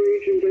called your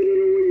agent. I don't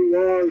know where you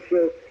are. So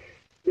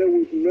there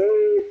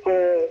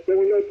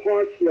were no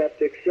parts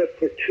left except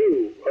for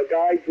 2. A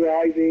guy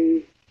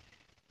driving,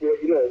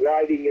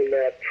 riding in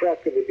that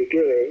truck in the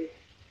beginning,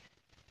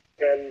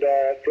 and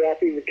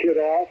dropping the kid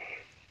off.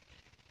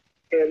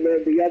 And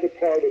then the other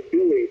part of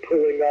Billy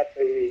pulling up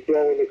and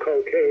blowing the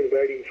cocaine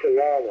waiting for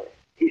Lana.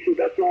 He said,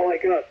 that's all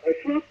I got. I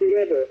said,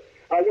 whatever.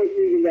 I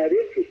wasn't even that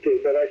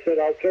interested, but I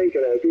said, I'll take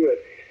it. I'll do it.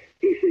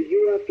 He said,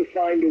 you have to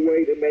find a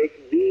way to make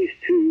these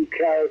 2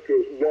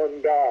 characters one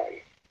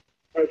guy.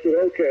 I said,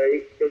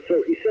 okay. And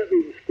so he sent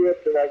me the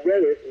script, and I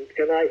read it,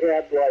 and I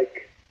had,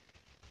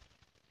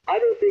 I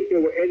don't think there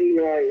were any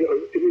lines.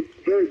 It was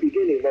the very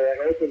beginning when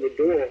I opened the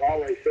door,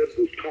 all I said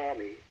was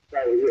Tommy.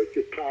 That was it,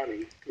 just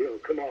Tommy.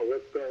 Come on,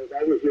 let's go.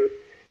 That was it.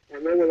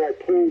 And then when I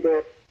pulled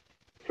up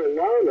for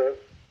Lana,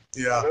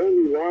 the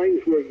only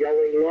lines were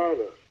yelling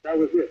Lana. That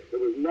was it. There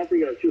was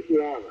nothing else, just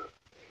Lana.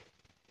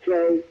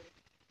 So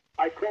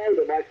I called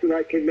him. I said,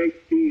 I can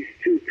make these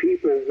 2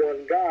 people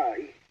one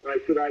guy. I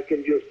said, I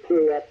can just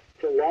pull up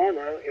to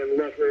Lana and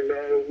let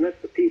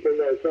the people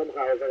know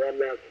somehow that I'm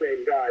that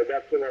same guy.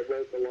 That's when I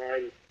wrote the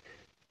line,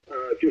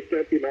 just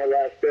empty my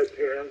last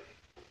bedpan.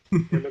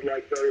 and would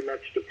like very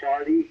much to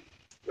party,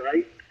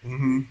 right?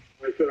 Mm-hmm.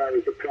 I said I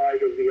was the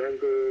pride of the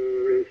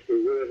youngerist or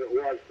whatever it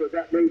was. So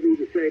that may be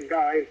the same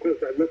guy. Of course,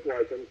 I look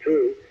like him,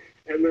 too.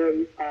 And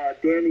then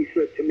Danny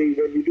said to me,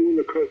 when you're doing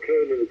the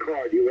cocaine in the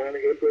car, do you want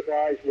to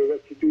improvise? We'll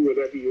let you do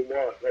whatever you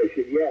want. And I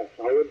said, yes,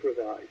 I'll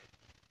improvise.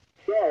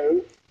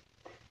 So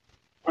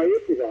I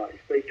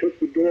improvised. They took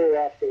the door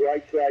off the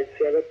right side,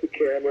 set up the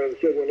camera, and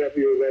said, whenever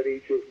you're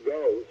ready, just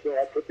go. So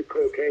I put the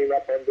cocaine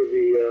up under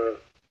the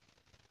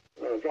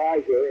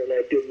visor, and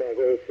I did my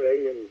whole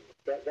thing, and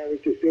that was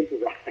just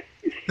improvised.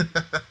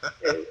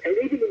 and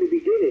even in the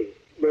beginning,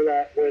 when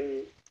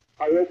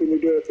I opened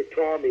the door for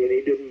Tommy and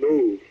he didn't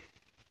move,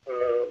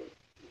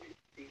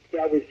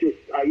 that was just,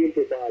 I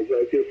improvised.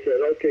 I just said,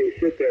 okay,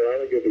 sit there, I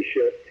don't give a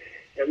shit.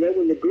 And then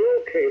when the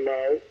girl came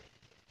out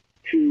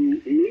to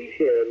meet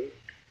him,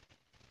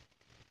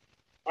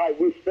 I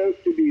was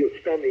supposed to be a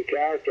scummy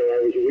character.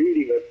 I was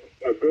reading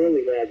a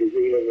girly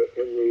magazine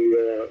in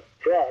the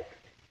truck.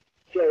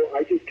 So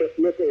I just kept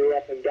looking her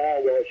up and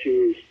down while she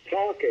was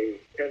talking.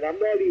 And I'm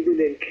not even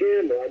in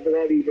camera. I'm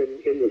not even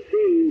in the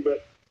scene,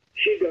 but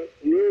she got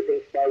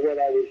nervous by what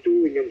I was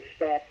doing and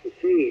stopped the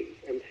scene.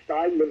 And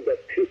Steinman got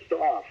pissed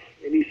off.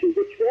 And he said,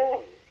 what's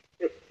wrong?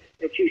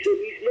 And she said,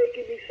 he's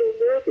making me so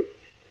nervous.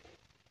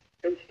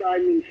 And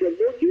Steinman said,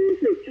 well,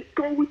 Jesus, just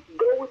go with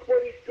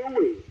what he's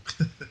doing.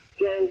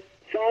 So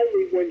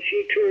finally, when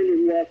she turned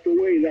and walked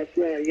away, that's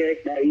when I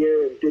yanked my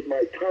ear and did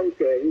my tongue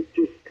thing,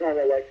 just kind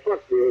of like,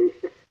 fuck you.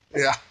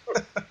 Yeah.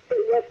 So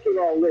left it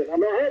all in. I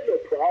mean, I had no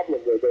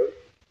problem with her.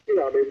 You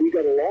know, I mean, we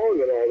got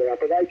along and all that,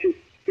 but I just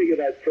figured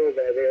I'd throw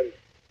that in.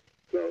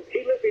 So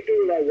he let me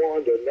do what I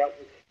wanted. And that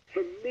was,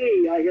 for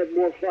me, I had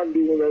more fun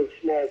doing those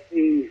small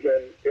scenes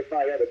than if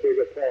I had a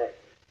bigger part.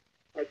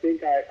 I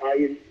think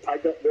I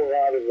got more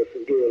out of it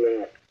from doing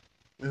that.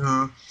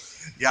 Uh-huh.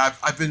 Yeah,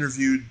 I've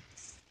interviewed,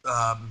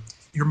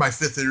 you're my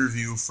fifth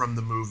interview from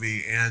the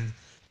movie, and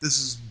this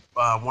is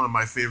one of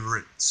my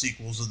favorite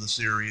sequels of the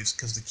series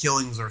because the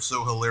killings are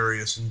so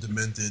hilarious and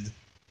demented.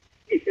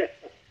 Yeah.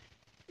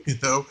 You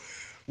know,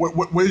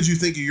 what did you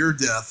think of your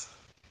death?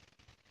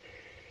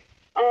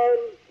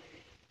 I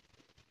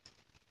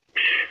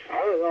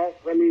don't know.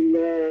 I mean,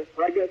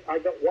 I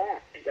got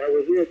whacked. That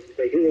was it.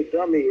 They hit a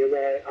dummy, and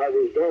I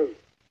was done.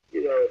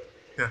 You know.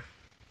 Yeah.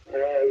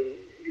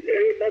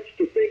 Ain't much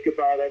to think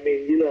about. I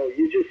mean, you know,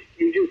 you just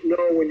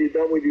know when you're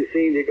done with your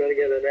scene, you're going to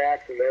get an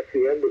axe, and that's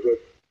the end of it.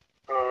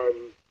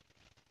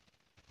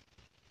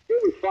 It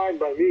was fine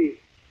by me.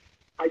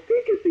 I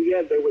think at the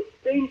end they were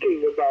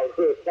thinking about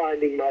her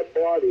finding my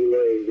body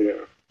laying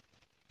there,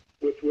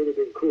 which would have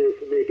been cool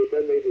for me. But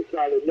then they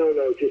decided, no,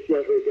 just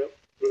let her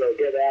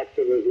get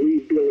after her,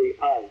 leave Billy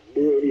out.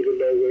 We don't even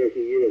know where he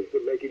is, to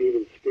make it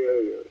even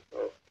scarier.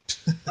 So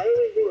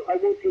I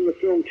worked in the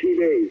film 2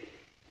 days.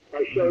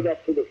 I showed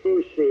up for the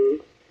first scene,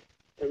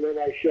 and then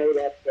I showed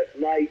up at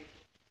night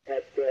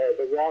at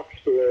the rock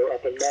store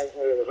up in Mount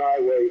Holyoke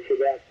Highway for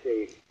that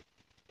scene,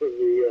 for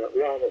the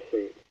Rana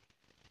scene.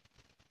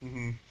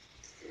 Mm-hmm.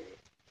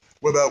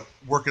 What about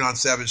working on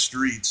Savage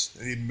Streets?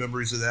 Any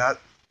memories of that?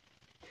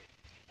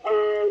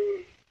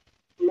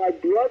 My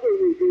brother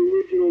was the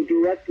original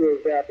director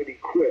of that, but he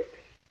quit,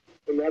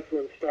 and that's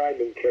when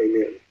Steinman came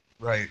in.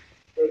 Right.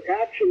 But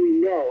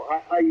actually, no.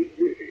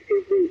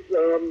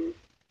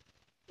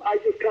 I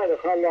just kind of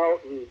hung out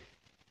and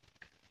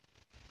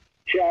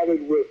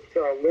chatted with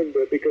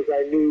Linda because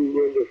I knew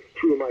Linda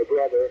through my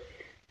brother.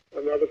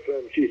 Another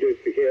film she did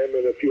for him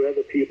and a few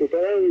other people,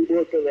 but I only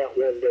worked on that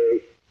one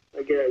day.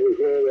 Again, it was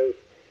one of those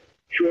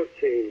short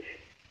scenes,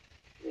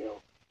 you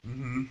know.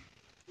 Mm-hmm.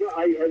 No,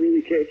 I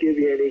really can't give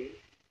you any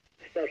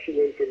special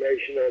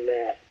information on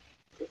that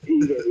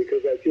either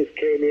because I just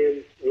came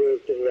in,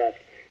 worked, and left.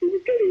 It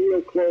was getting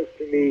real close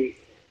to me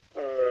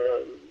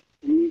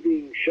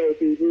leaving show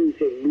business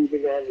and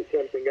moving on to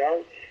something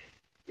else,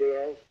 you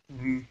know.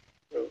 Mm-hmm.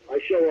 So I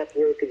show up,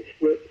 work, and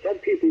split. Some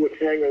people would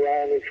hang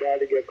around and try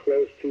to get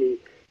close to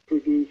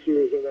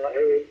producers, and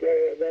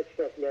that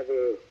stuff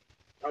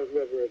I was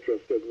never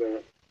interested in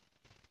that.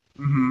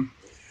 Mm-hmm.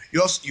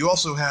 You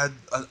also had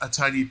a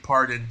tiny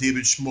part in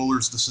David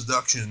Schmoller's The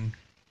Seduction.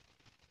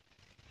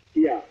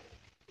 Yeah.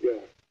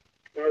 That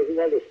was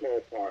another small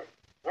part.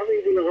 I don't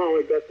even know how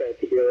I got that,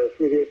 to be honest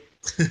with you.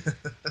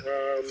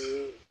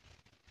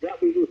 That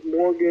was with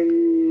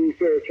Morgan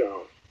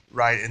Fairchild.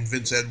 Right, and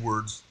Vince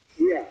Edwards.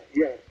 Yeah.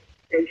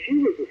 And she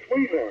was a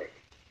sweetheart.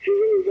 She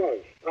really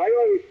was. I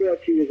always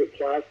thought she was a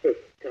plastic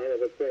kind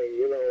of a thing,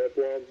 you know, a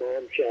blonde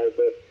bombshell,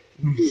 but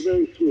she was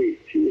very sweet.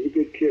 She was a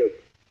good kid.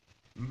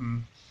 Mm-hmm.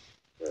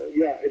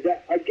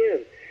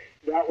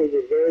 That was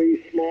a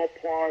very small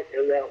part,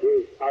 and I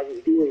was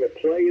doing a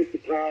play at the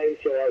time,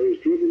 so I was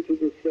driven to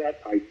the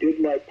set. I did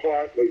my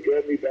part. They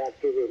drove me back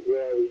to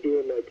where I was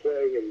doing my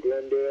play in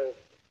Glendale.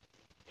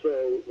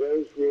 So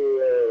those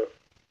were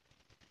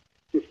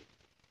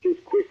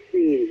just quick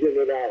scenes in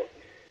and out.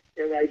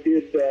 And I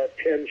did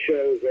 10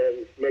 shows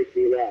and Make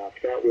Me Laugh.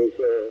 That was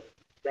a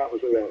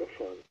lot of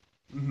fun.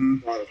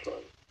 Mm-hmm. A lot of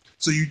fun.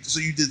 So you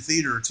did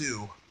theater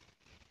too?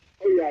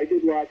 Oh yeah, I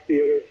did live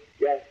theater.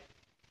 Yeah.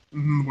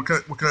 Mm-hmm. What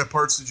kind of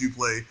parts did you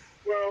play?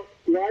 Well,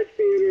 live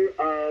theater,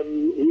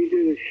 we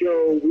did a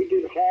show, we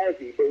did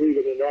Harvey, believe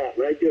it or not,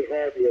 and I did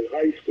Harvey in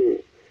high school.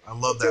 I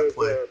love that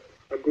play.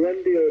 A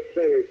Glendale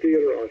Center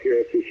theater out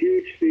here. It's a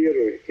huge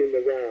theater in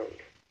the round.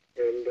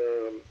 And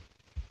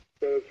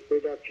there was a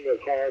production of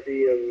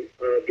Harvey, and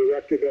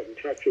director got in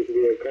touch with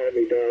me and called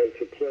me down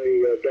to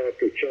play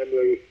Dr.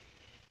 Chumley.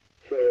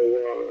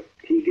 So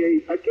he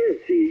gave, I can't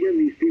see, again,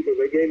 these people,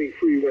 they gave me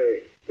free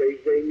rein.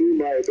 They knew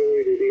my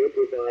ability to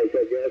improvise,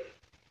 I guess.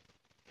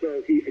 So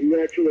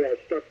naturally I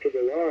stuck to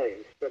the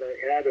lines, but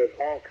I added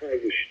all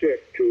kinds of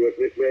shtick to it.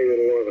 It made it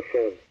a lot of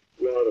fun.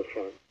 A lot of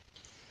fun.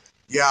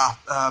 Yeah.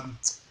 A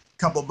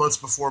couple of months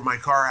before my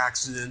car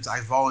accident,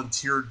 I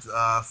volunteered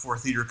for a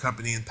theater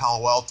company in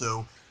Palo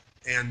Alto,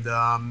 and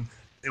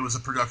it was a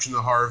production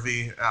of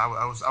Harvey.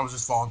 I was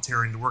just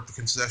volunteering to work the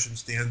concession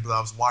stand, but I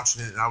was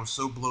watching it, and I was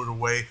so blown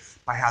away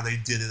by how they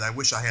did it. I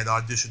wish I had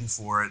auditioned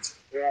for it.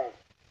 Yeah.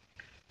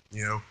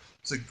 You know,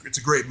 it's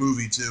a great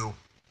movie too.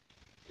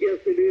 Yes,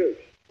 it is.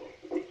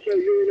 So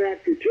you're an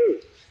actor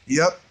too?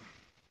 Yep.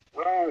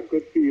 Ah,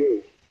 good for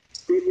you.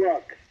 Good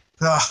luck.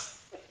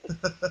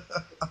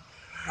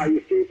 Are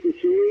you still pursuing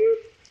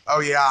it? Oh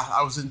yeah,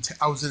 I was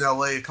in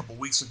LA a couple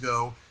weeks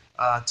ago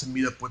to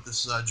meet up with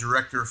this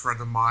director friend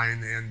of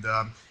mine, and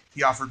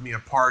he offered me a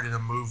part in a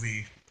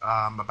movie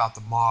about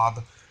the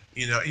mob.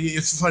 You know,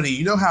 it's funny.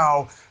 You know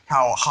how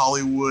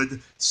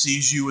Hollywood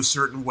sees you a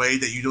certain way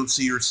that you don't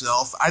see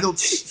yourself. I don't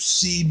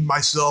see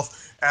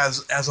myself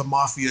as a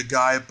mafia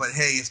guy, but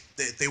hey,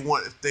 if they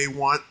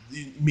want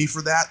me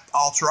for that,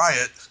 I'll try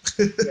it.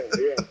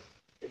 Yeah.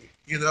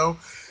 You know,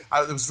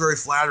 it was very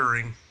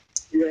flattering.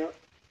 Yeah.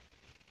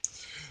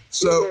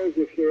 So, who knows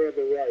if they're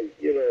ever right,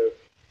 you know.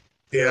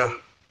 Yeah.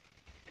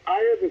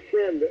 I have a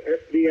friend,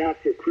 the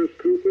actor Chris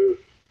Cooper.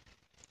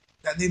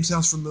 That name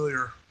sounds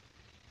familiar.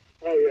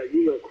 Oh yeah,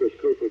 you know Chris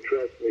Cooper,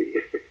 trust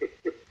me.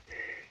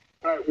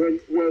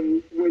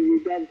 When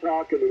you're done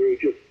talking to me,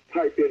 just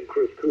type in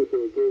Chris Cooper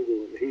and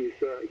Google him.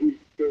 He's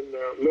been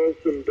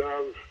Lonesome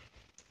Dove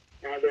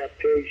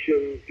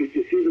adaptation. Did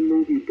you see the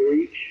movie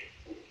Breach?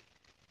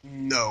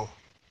 No.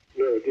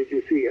 No. Did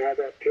you see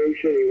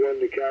Adaptation? He won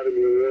the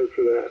Academy Award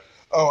for that.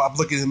 Oh, I'm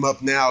looking him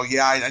up now.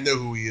 Yeah, I know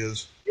who he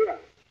is. Yeah,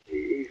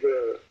 he's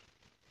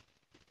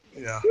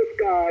Yeah. This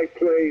guy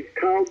plays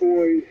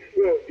cowboys.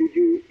 Well, did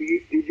you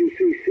see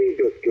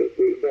Seabiscuit?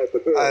 About the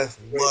I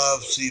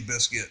love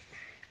Seabiscuit.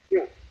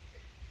 Yeah.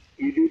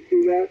 You did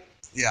see that?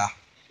 Yeah.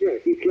 Yeah,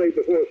 he played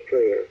the horse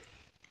trainer.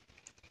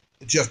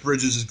 Jeff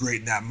Bridges is great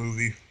in that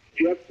movie.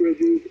 Jeff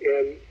Bridges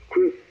and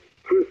Chris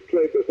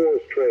played the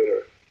horse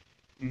trainer.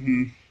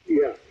 Mm-hmm.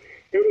 Yeah.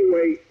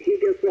 Anyway, he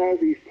gets all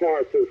these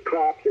parts as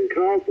cops and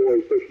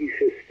cowboys, but he's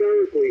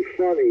hysterically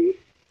funny.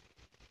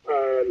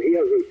 He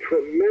has a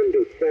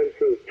tremendous sense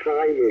of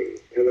timing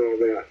and all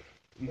that.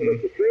 Mm-hmm. And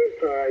at the same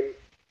time,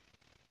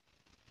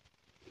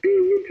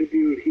 being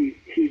interviewed,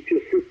 he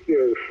just sits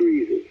there and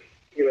freezes.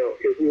 You know,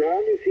 as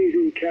long as he's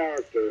in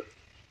character,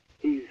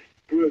 he's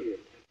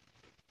brilliant.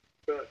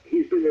 But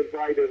he's been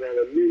invited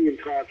on a million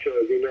talk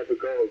shows, he never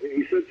goes. And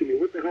he said to me,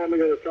 what the hell am I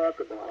going to talk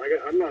about?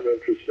 I'm not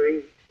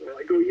interesting.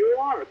 I go, you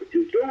are, but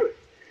just do it.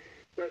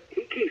 But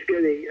he keeps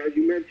getting, as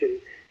you mentioned,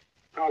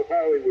 how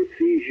Hollywood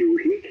sees you,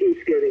 he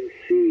keeps getting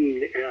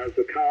seen as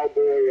a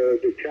cowboy or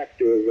a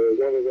detective or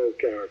one of those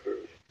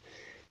characters.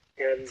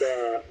 And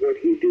when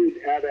he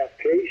did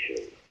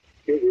Adaptation,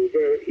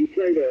 he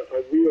played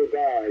a real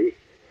guy,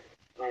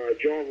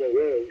 John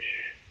LaRoche,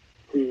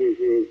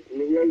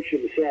 LaRoche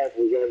himself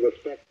was on the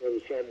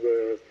spectrum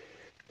somewhere,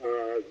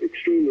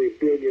 extremely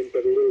brilliant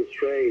but a little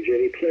strange,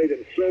 and he played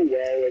him so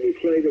well, and he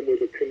played him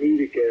with a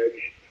comedic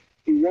edge.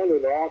 He won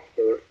an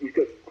Oscar. He's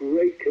got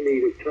great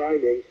comedic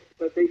timing,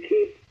 but they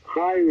keep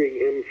hiring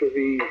him for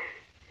these,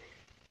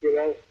 you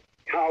know,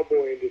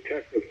 cowboy and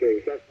detective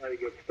things. That's how he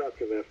gets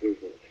stuck in that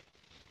business.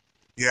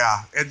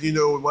 Yeah, and you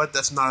know what?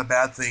 That's not a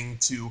bad thing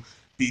to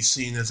be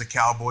seen as a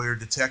cowboy or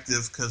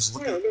detective, because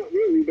not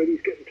really, but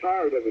he's getting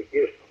tired of it,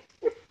 you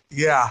know.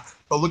 Yeah,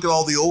 but look at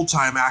all the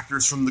old-time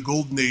actors from the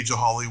golden age of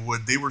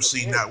Hollywood. They were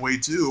seen that way,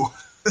 too.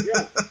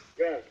 Yeah.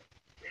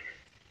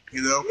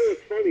 You know?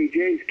 It's funny,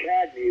 James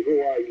Cagney,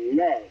 who I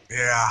love.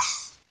 Yeah.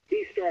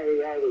 He started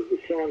out as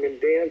a song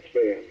and dance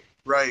band.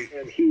 Right.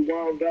 And he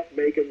wound up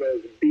making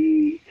those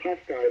B tough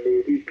guy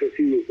movies because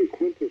he was the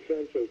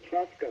quintessential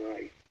tough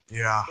guy.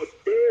 Yeah. But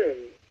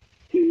then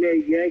he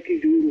made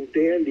Yankee Doodle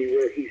Dandy,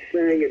 where he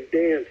sang and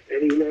danced,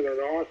 and he won an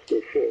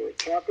Oscar for it.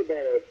 Talk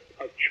about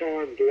a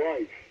charmed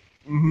life.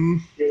 Mm-hmm.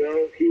 You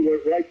know, he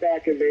went right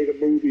back and made a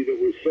movie that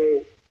was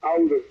so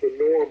out of the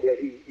norm that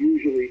he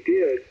usually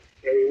did,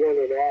 and he won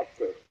an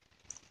Oscar.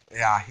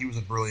 Yeah, he was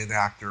a brilliant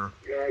actor.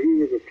 Yeah, he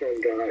was a fun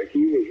guy.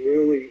 He was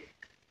really,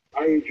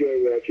 I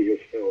enjoy watching his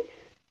films.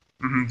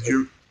 Mm-hmm.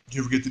 Did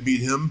you ever get to meet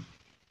him?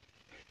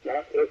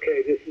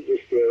 Okay, this is a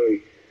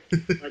story.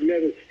 I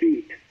met his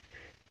feet.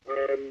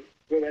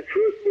 When I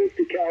first moved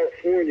to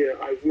California,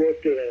 I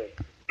worked at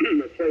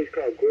a place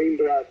called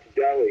Greenblatt's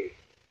Deli.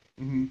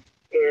 Mm-hmm.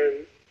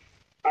 And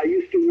I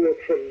used to work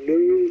from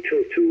noon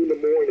till 2 in the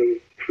morning,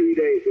 3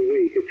 days a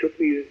week. It took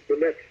me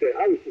next day,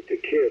 I was just a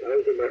kid. I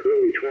was in my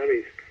early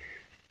 20s.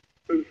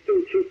 But it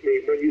still took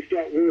me, when you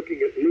start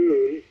working at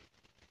noon,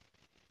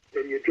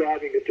 and you're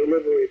driving a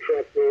delivery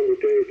truck during the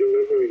day,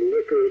 delivering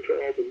liquor to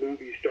all the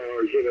movie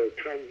stars,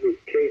 tons of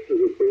cases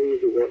of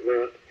booze and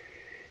whatnot.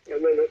 And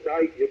then at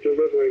night, you're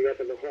delivering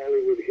up in the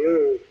Hollywood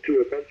Hills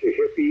to a bunch of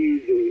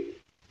hippies and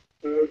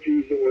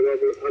orgies and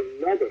whatever.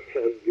 Another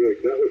fun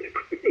gig. That was a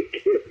great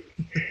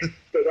gig.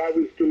 But I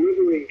was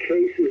delivering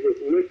cases of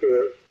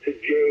liquor to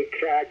Jay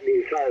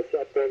Cagney's house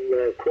up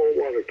in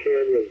Coldwater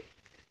Canyon.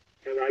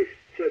 And I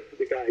said to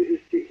the guy, he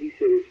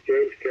said, it's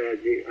James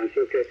Cagney. I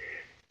said, okay.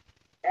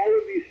 All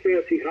of these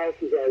fancy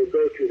houses I would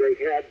go to, they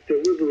had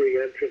delivery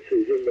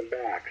entrances in the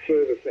back,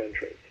 service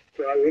entrance.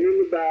 So I went in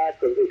the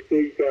back of this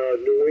big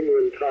New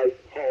England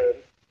type home.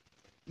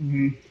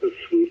 Mm-hmm. The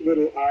sweet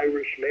little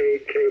Irish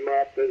maid came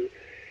up and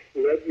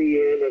let me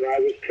in, and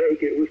I was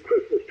taking, it was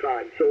Christmas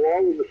time, so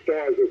all of the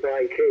stars were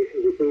buying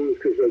cases of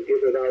booze because they'd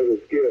give it out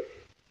as gifts.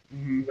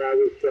 Mm-hmm. And I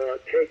was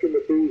taking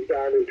the booze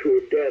down into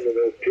a den, and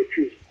there were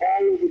pictures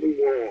all over the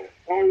wall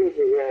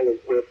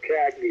of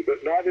Cagney,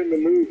 but not in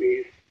the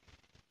movies.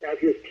 At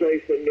his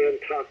place in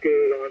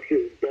Nantucket, on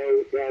his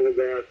boat, all of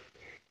that.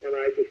 And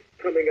I was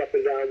coming up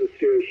and down the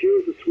stairs. She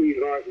was a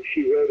sweetheart, and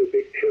she wrote a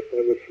big tip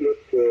on the slip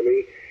for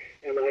me.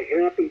 And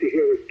I happened to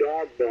hear a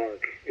dog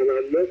bark. And I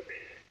looked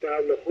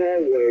down the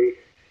hallway,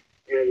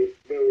 and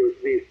there were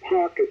these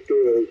pocket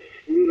doors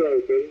slid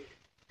open,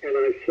 and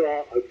I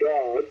saw a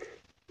dog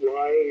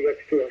lying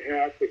next to a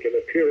hassock and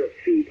a pair of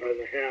feet on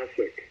the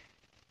hassock.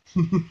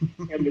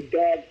 And the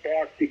dog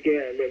barked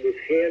again, and his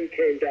hand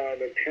came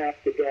down and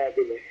tapped the dog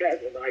in the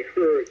head, and I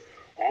heard,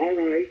 all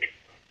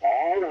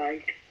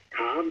right,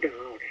 calm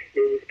down.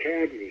 It was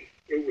Cagney.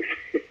 It was,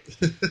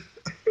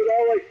 but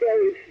all I saw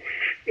was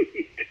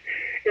feet.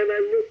 And I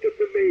looked at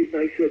the maid,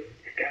 and I said,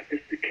 is that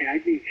Mr.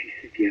 Cagney? She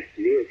said, yes,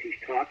 it is.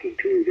 He's talking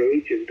to his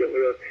agent.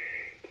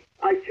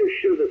 I just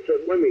should have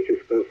said, let me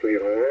just go say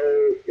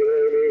hello, you know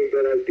what I mean?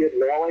 But I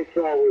didn't. All I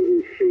saw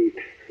was his feet.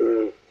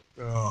 So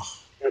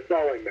that's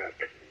all I meant.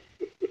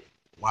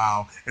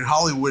 Wow. And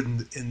Hollywood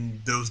in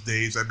those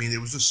days, I mean,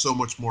 it was just so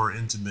much more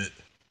intimate.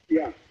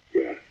 Yeah.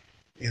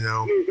 You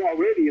know? He was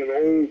already an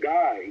old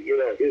guy.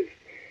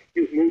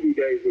 His movie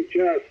days were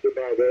just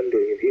about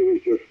ending, and he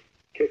was just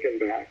kicking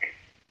back.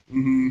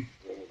 Mm-hmm.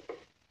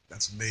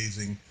 That's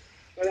amazing.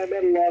 But I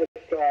met a lot of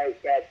stars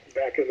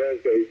back in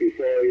those days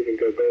before I even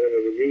got going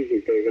into the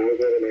music thing. I was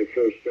one of my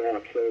first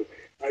jobs, so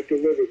I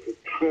delivered to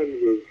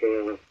tons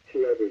of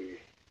celebrities.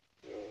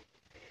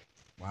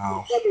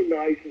 Wow. Some are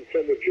nice and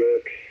some are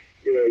jerks.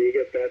 You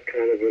get that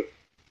kind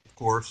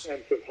of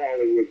sense of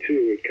Hollywood,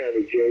 too. It kind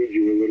of jades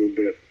you a little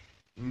bit.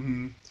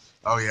 Mm-hmm.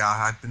 Oh, yeah.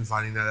 I've been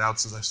finding that out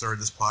since I started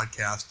this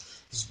podcast.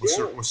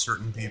 With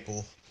certain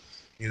people.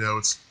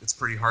 It's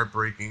pretty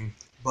heartbreaking.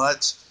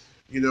 But,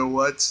 you know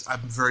what?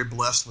 I'm very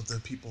blessed with the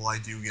people I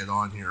do get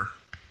on here.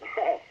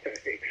 Oh,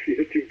 thanks.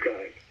 You're too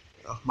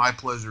kind. My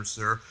pleasure,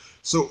 sir.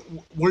 So,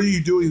 what are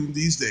you doing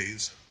these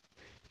days?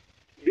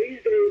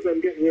 These days,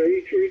 I'm getting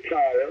ready to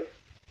retire.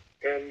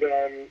 And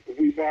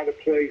we bought a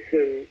place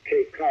in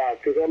Cape Cod,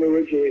 because I'm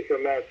originally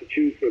from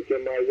Massachusetts,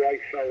 and my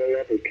wife fell in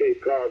love with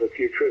Cape Cod a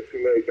few trips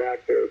we made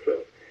back there. So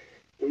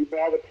we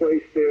bought a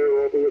place there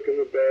overlooking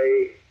the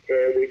bay,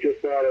 and we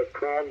just bought a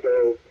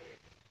condo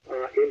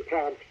in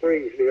Palm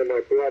Springs near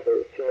my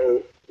brother.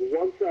 So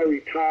once I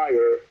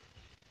retire,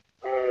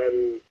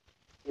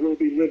 we'll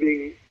be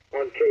living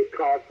on Cape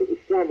Cod for the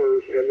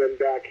summers, and then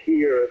back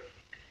here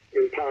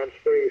in Palm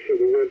Springs for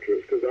the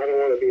winters, because I don't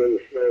want to be in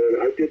the snow.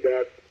 And I did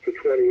that for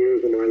 20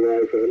 years of my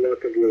life, and I'm not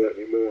going to do that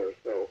anymore.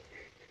 So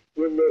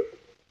we'll live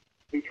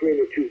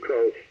between the two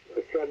coasts.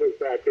 Summer's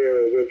back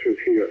there and winter's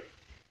here.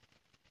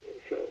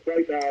 So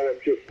right now I'm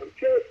just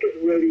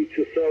getting ready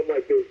to sell my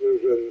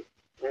business, and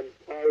I'm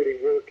already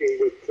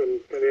working with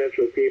some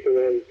financial people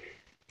on,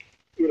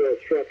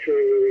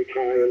 structuring the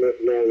retirement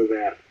and all of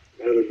that.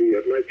 That'll be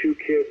it. My two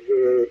kids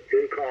are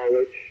in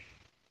college.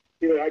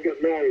 I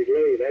got married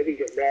late. I didn't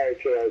get married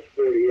till I was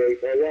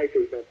 48. My wife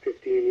is about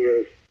 15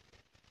 years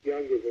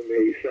younger than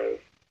me, so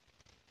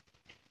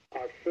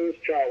our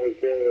first child was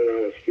born when I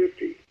was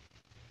 50.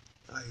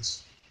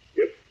 Nice.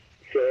 Yep.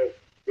 So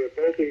they're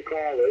both in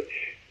college,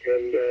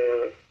 and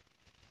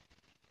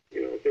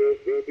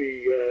they'll be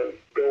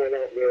going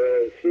out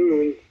there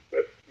soon.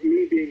 But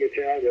me being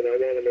Italian, I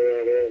want them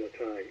around all the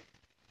time.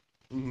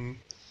 Mm-hmm.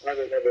 I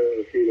don't ever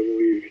want to see them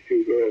leave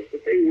two girls,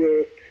 but they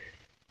will.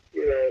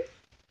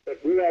 But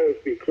we'll always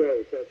be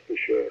close. That's for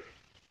sure.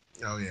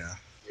 Oh yeah.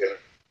 Yeah.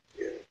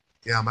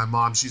 Yeah, my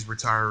mom, she's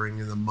retiring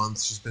in a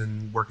month. She's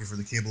been working for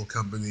the cable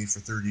company for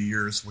 30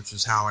 years, which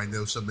is how I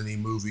know so many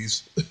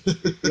movies.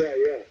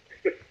 Yeah.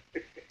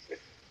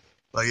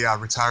 But yeah,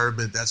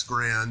 retirement, that's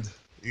grand.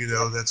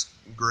 That's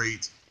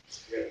great.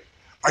 Yeah.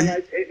 When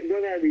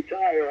I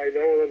retire, I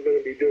know what I'm going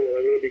to be doing.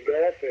 I'm going to be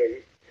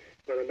golfing,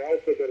 but I'm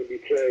also going to be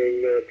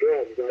playing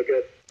drums. I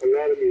got a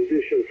lot of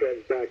musician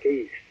friends back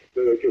east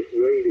that are just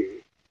waiting,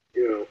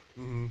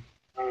 Mm-hmm.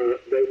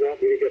 They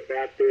want me to get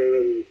back there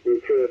and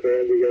put a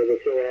band together,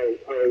 so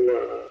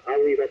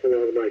I'll leave up a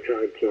lot of my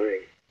time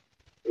playing.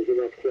 There's an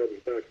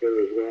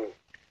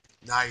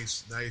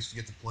Nice. You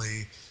get to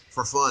play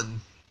for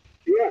fun.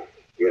 Yeah.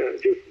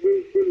 Just what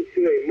is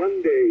today?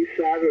 Monday,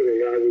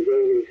 Saturday, I was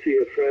over to see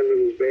a friend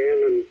and his band,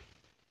 and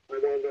I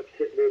wound up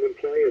sitting in and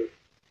playing.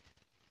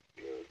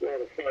 It was a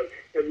lot of fun.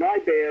 And my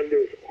band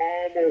is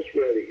almost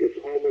ready. It's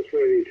almost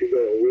ready to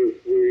go.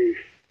 We've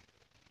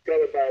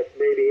got about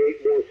maybe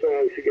 8 more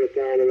songs to get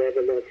down and have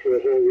enough for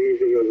a whole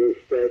evening of us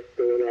start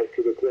going out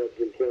to the clubs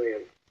and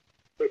playing.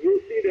 But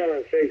you'll see that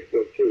on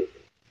Facebook, too.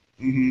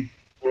 Mm-hmm.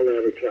 I'll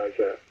advertise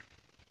that.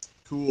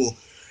 Cool.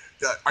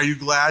 Are you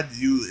glad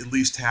you at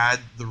least had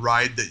the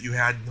ride that you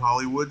had in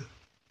Hollywood?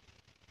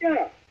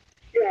 Yeah,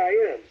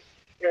 I am.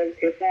 And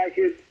if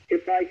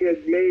I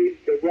had made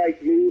the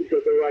right moves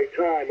at the right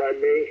time, I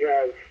may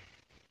have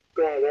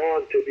gone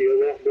on to be a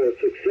lot more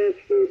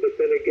successful. But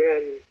then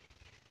again,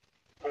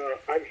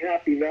 I'm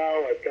happy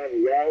now. I've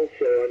done well,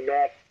 so I'm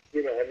not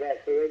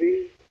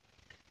hurting.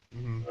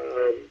 Mm-hmm.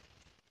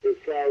 As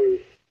far as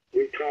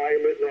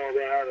retirement and all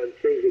that, and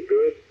things are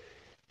good.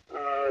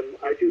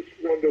 I just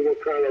wonder what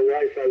kind of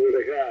life I would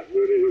have had.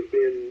 Would it have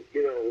been,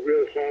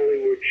 real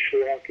Hollywood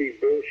schlocky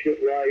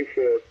bullshit life,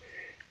 or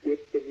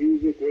with the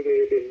music, would it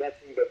have been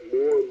nothing but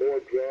more and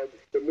more drugs?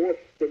 The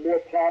more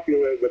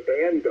popular the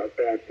band got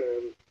back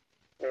then,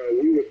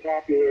 we were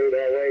popular in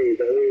LA,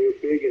 then we were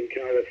big in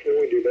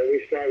California, then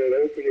we started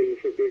opening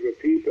for bigger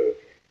people.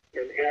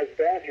 And as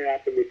that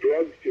happened, the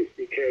drugs just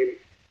became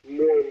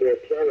more and more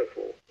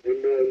plentiful and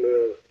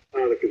more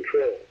out of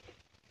control.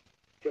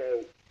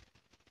 So,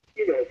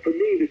 for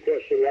me, the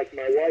question, like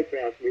my wife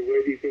asked me,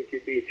 where do you think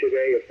you'd be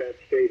today if that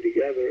stayed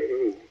together?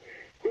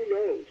 Who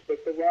knows?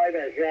 But the ride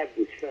I had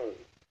was fun.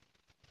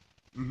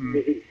 Mm-hmm.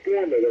 It was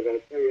informative, I'll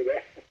tell you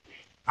that.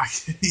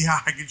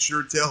 I can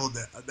sure tell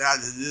that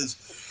it is.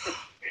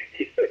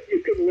 You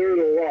can learn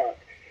a lot.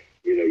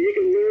 You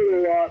can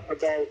learn a lot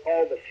about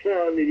all the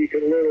fun, and you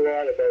can learn a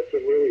lot about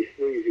some really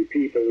sleazy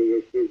people in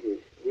this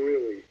business.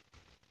 Really.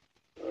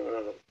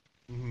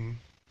 Mm-hmm.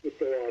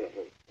 Just a lot of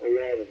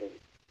them.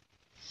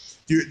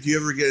 Do you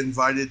ever get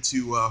invited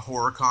to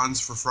horror cons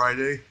for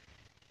Friday?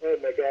 Oh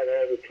my God,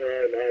 all the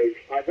time.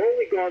 I've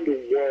only gone to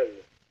one.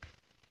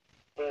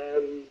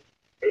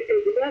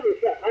 As a matter of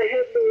fact, I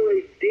had no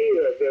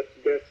idea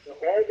that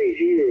all these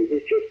years,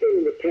 it's just been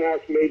in the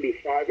past maybe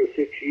 5 or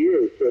 6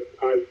 years that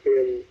I've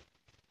been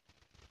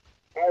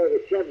all of a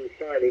sudden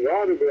signing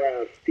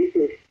autographs,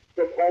 people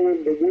from all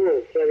over the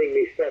world sending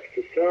me stuff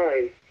to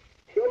sign.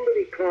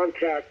 Somebody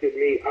contacted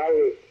me out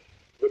of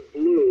the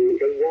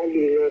blue and wanted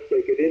to know if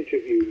they could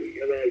interview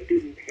me, and I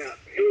didn't have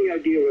any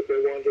idea what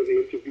they wanted to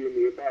interview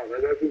me about.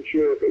 I wasn't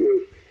sure if it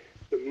was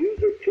the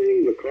music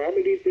thing, the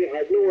comedy thing.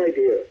 I had no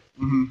idea.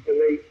 Mm-hmm. And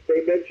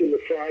they mentioned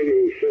the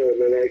Friday film,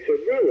 and I said,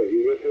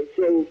 really? And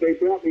so they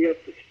brought me up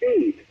to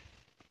speed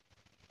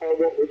on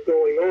what was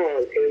going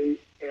on, and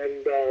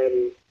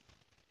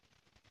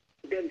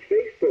then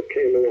Facebook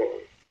came along,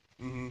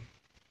 mm-hmm.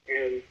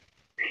 and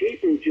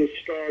people just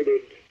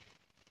started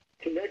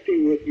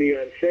connecting with me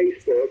on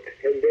Facebook,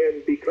 and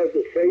then because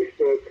of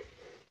Facebook,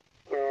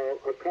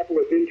 a couple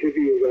of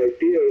interviews I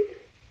did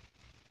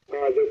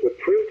that were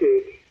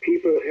printed,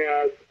 people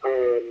had,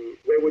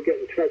 they would get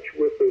in touch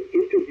with the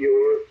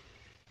interviewer,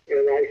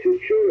 and I said,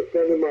 sure,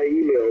 send them my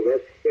email,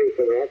 that's safe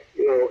enough,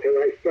 and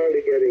I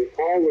started getting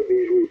all of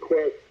these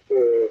requests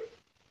for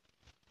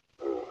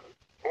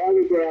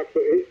autographs.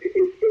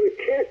 It's been a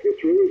kick.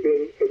 It's really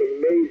been an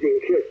amazing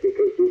kick,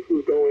 because this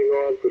was going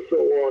on for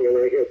so long, and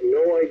I had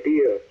no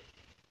idea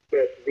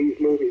that these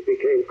movies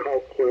became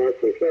cult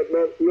classics. I had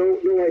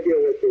no idea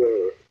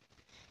whatsoever.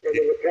 And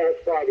in the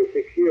past 5 or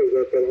 6 years,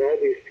 I've had all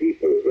these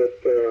people that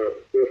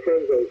were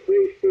friends on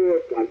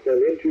Facebook. I've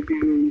done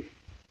interviews,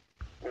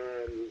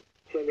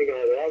 sending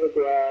out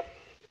autographs,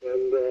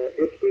 and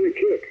it's been a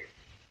kick.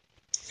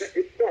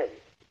 It's fun.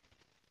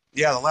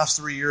 Yeah, the last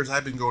 3 years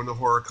I've been going to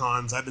horror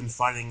cons, I've been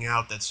finding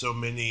out that so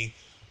many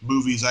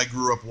movies I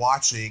grew up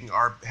watching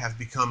have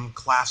become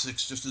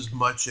classics just as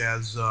much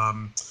as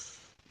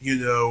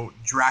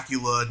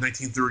Dracula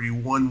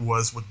 1931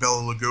 was with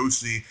Bela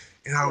Lugosi,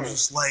 and I was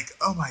just like,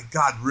 oh my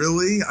God,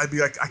 really? I'd be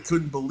like, I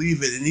couldn't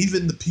believe it, and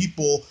even the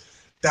people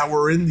that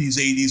were in these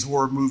 80s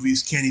horror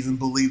movies can't even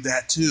believe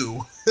that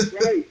too.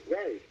 Right.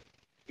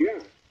 Yeah,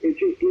 it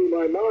just blew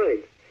my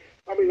mind.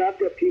 I mean, I've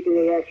got people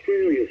in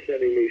Australia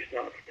sending me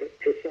stuff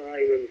to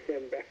sign and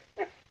send back.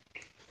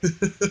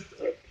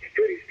 It's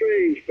pretty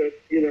strange, but,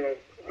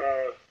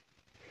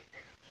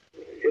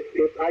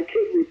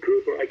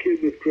 I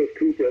kid with Chris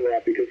Cooper a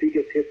lot, because he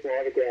gets hit for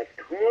autographs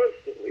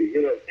constantly,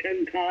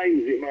 10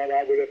 times the amount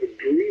I would ever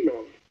dream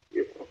of,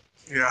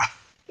 Yeah.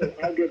 So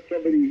I'll get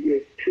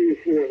somebody, 3 or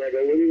 4, and I go,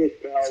 look at this,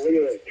 pal, look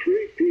at that,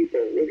 3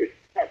 people, look at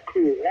how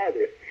cool that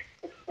is.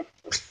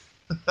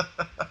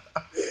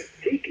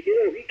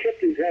 He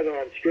kept his head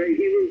on straight.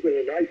 He lives in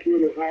a nice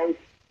little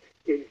house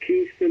in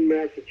Kingston,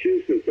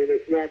 Massachusetts, and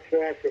it's not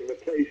far from the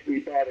place we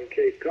bought in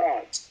Cape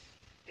Cod.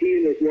 He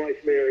and his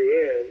wife, Mary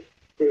Ann,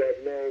 who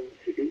I've known,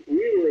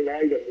 we were an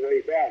item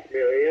way back,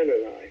 Mary Ann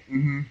and I,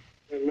 mm-hmm.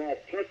 and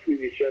lost touch with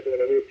each other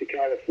when I moved to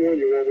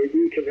California. When we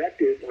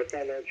reconnected, I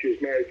found out she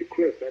was married to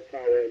Chris. That's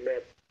how I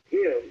met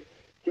him.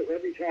 So So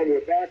every time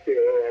we're back there,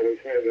 we're always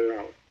hanging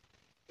out.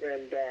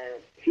 And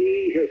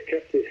he has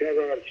kept his head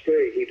on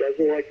straight. He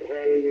doesn't like the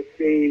Hollywood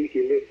scene.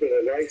 He lives in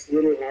a nice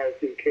little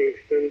house in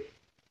Kingston,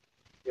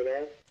 you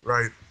know?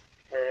 Right.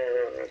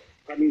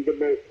 I mean, the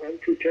most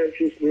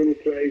unpretentious little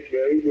place,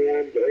 very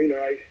warm, very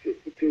nice,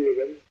 just the two of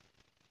them.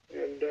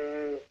 And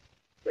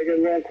they get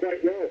along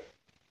quite well.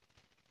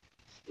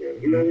 You know,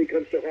 he only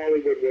comes to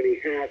Hollywood when he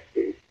has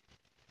to.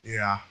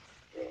 Yeah.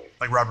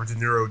 Like Robert De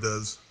Niro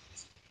does.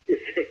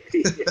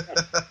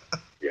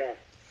 Yeah.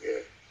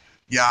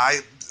 Yeah,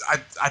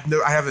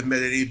 I haven't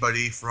met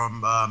anybody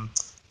from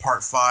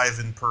Part 5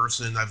 in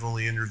person. I've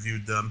only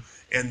interviewed them.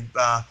 And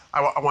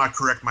I want to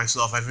correct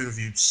myself. I've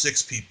interviewed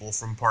 6 people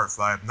from Part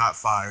 5, not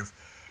 5.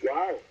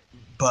 Wow.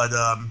 But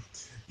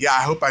yeah,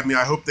 I hope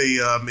they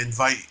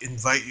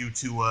invite you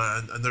to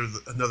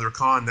another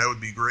con. That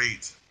would be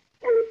great.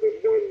 Oh,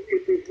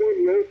 if there's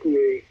one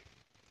locally,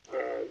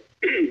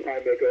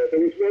 there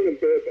was one in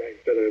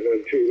Burbank that I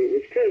went to. It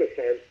was kind of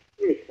fun.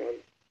 It was fun.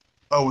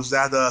 Oh, was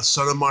that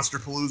Son of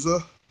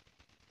Monsterpalooza?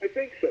 I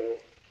think so,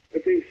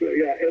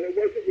 yeah. And it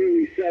wasn't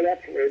really set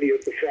up for any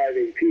of the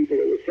Friday people.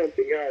 It was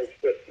something else.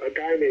 But a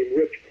guy named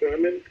Rich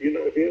Clement, you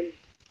know him?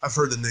 I've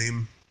heard the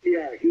name.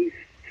 Yeah, he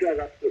set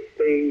up the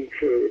thing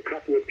for a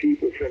couple of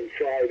people from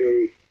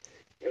Friday.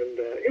 And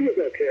it was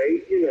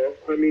okay, you know.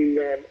 I mean,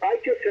 I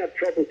just have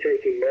trouble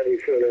taking money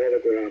for an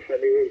autograph. I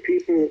mean, when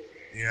people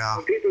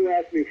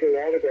ask me for an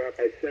autograph,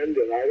 I send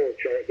it. I don't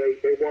charge.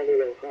 They want to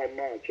know how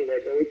much. And I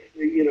go,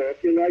 you know,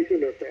 if you're nice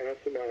enough to ask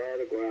for my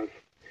autograph,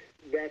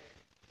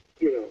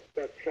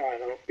 that's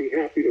fine. I'll be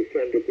happy to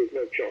send it. There's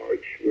no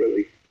charge,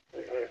 really.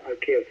 I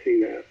can't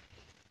see that.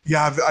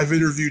 Yeah, I've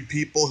interviewed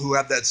people who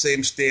have that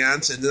same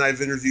stance, and then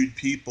I've interviewed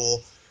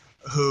people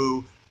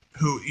who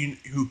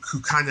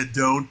kind of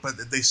don't, but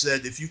they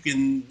said, if you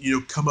can, you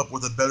know, come up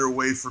with a better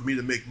way for me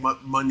to make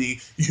money,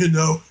 you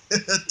know,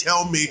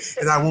 tell me,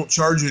 and I won't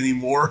charge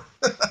anymore.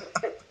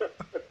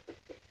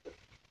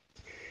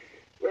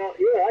 Well,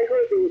 yeah, I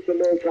heard there was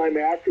some old-time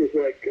actors,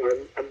 like,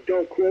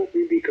 don't quote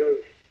me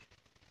because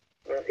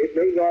it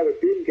may not have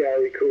been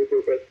Gary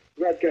Cooper, but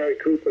not Gary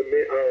Cooper,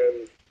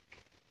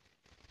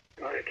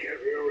 I can't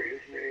remember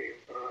his name,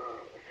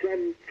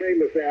 some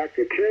famous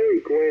actor, Cary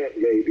Grant,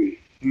 maybe.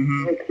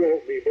 Mm-hmm. Don't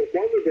quote me, but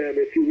one of them,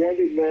 if you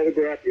wanted an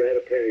autograph, you had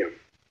to pay him.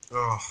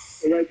 Oh.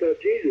 And I thought,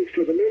 Jesus,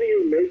 for the money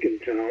you're making,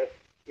 Tal,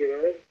 you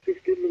know,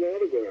 just give him an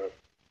autograph.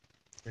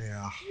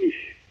 Yeah.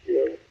 Yeesh,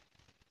 yeah.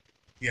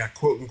 Yeah,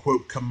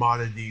 quote-unquote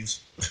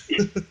commodities.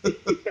 Yeah.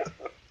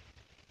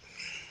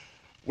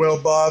 Well,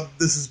 Bob,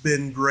 this has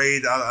been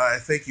great. I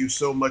thank you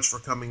so much for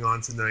coming on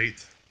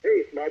tonight.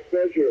 Hey, my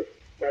pleasure.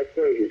 My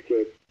pleasure,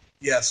 kid.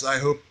 Yes, I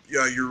hope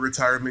your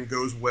retirement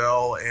goes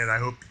well, and I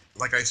hope,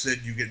 like I said,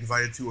 you get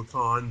invited to a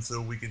con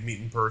so we can meet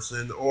in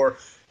person. Or,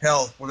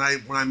 hell, when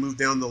I move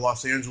down to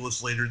Los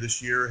Angeles later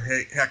this year,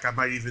 heck, I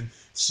might even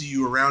see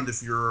you around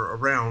if you're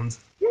around.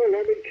 Well, I'm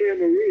in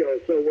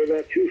Camarillo, so we're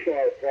not too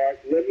far apart.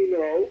 Let me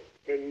know,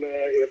 and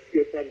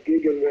if I'm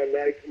gigging one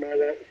night, come out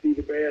and see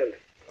the band.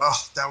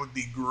 Oh, that would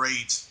be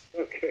great.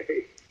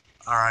 Okay.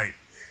 All right.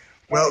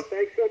 Well,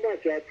 thanks so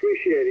much. I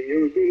appreciate it.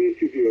 You're a good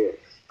interviewer.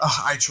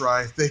 I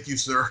try. Thank you,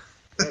 sir.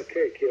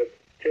 Okay, kid.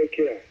 Take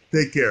care.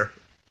 Take care.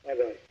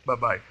 Bye-bye.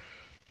 Bye-bye.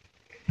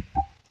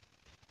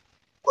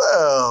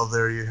 Well,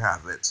 there you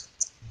have it.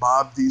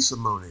 Bob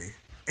DeSimone.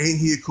 Ain't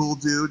he a cool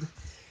dude?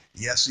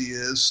 Yes, he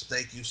is.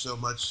 Thank you so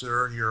much,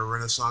 sir. You're a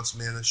Renaissance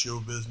man of show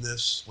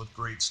business with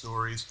great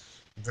stories.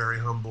 Very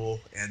humble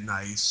and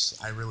nice.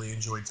 I really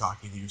enjoyed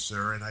talking to you,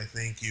 sir, and I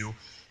thank you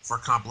for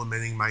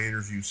complimenting my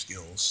interview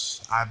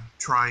skills. I'm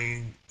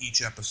trying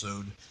each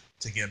episode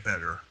to get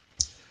better.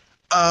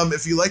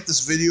 If you like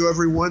this video,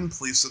 everyone,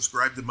 please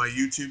subscribe to my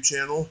YouTube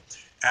channel.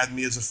 Add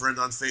me as a friend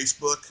on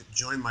Facebook.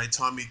 Join my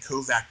Tommy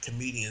Kovac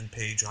comedian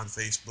page on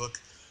Facebook.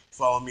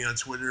 Follow me on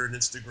Twitter and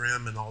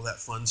Instagram and all that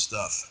fun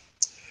stuff.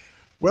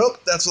 Well,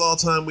 that's all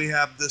the time we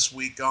have this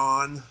week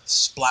on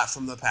Splat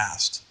from the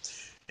Past.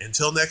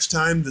 Until next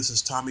time, this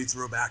is Tommy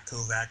Throwback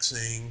Kovac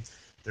saying,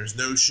 there's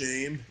no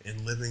shame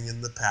in living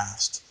in the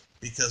past,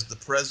 because the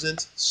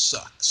present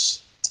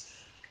sucks.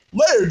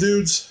 Later,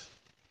 dudes!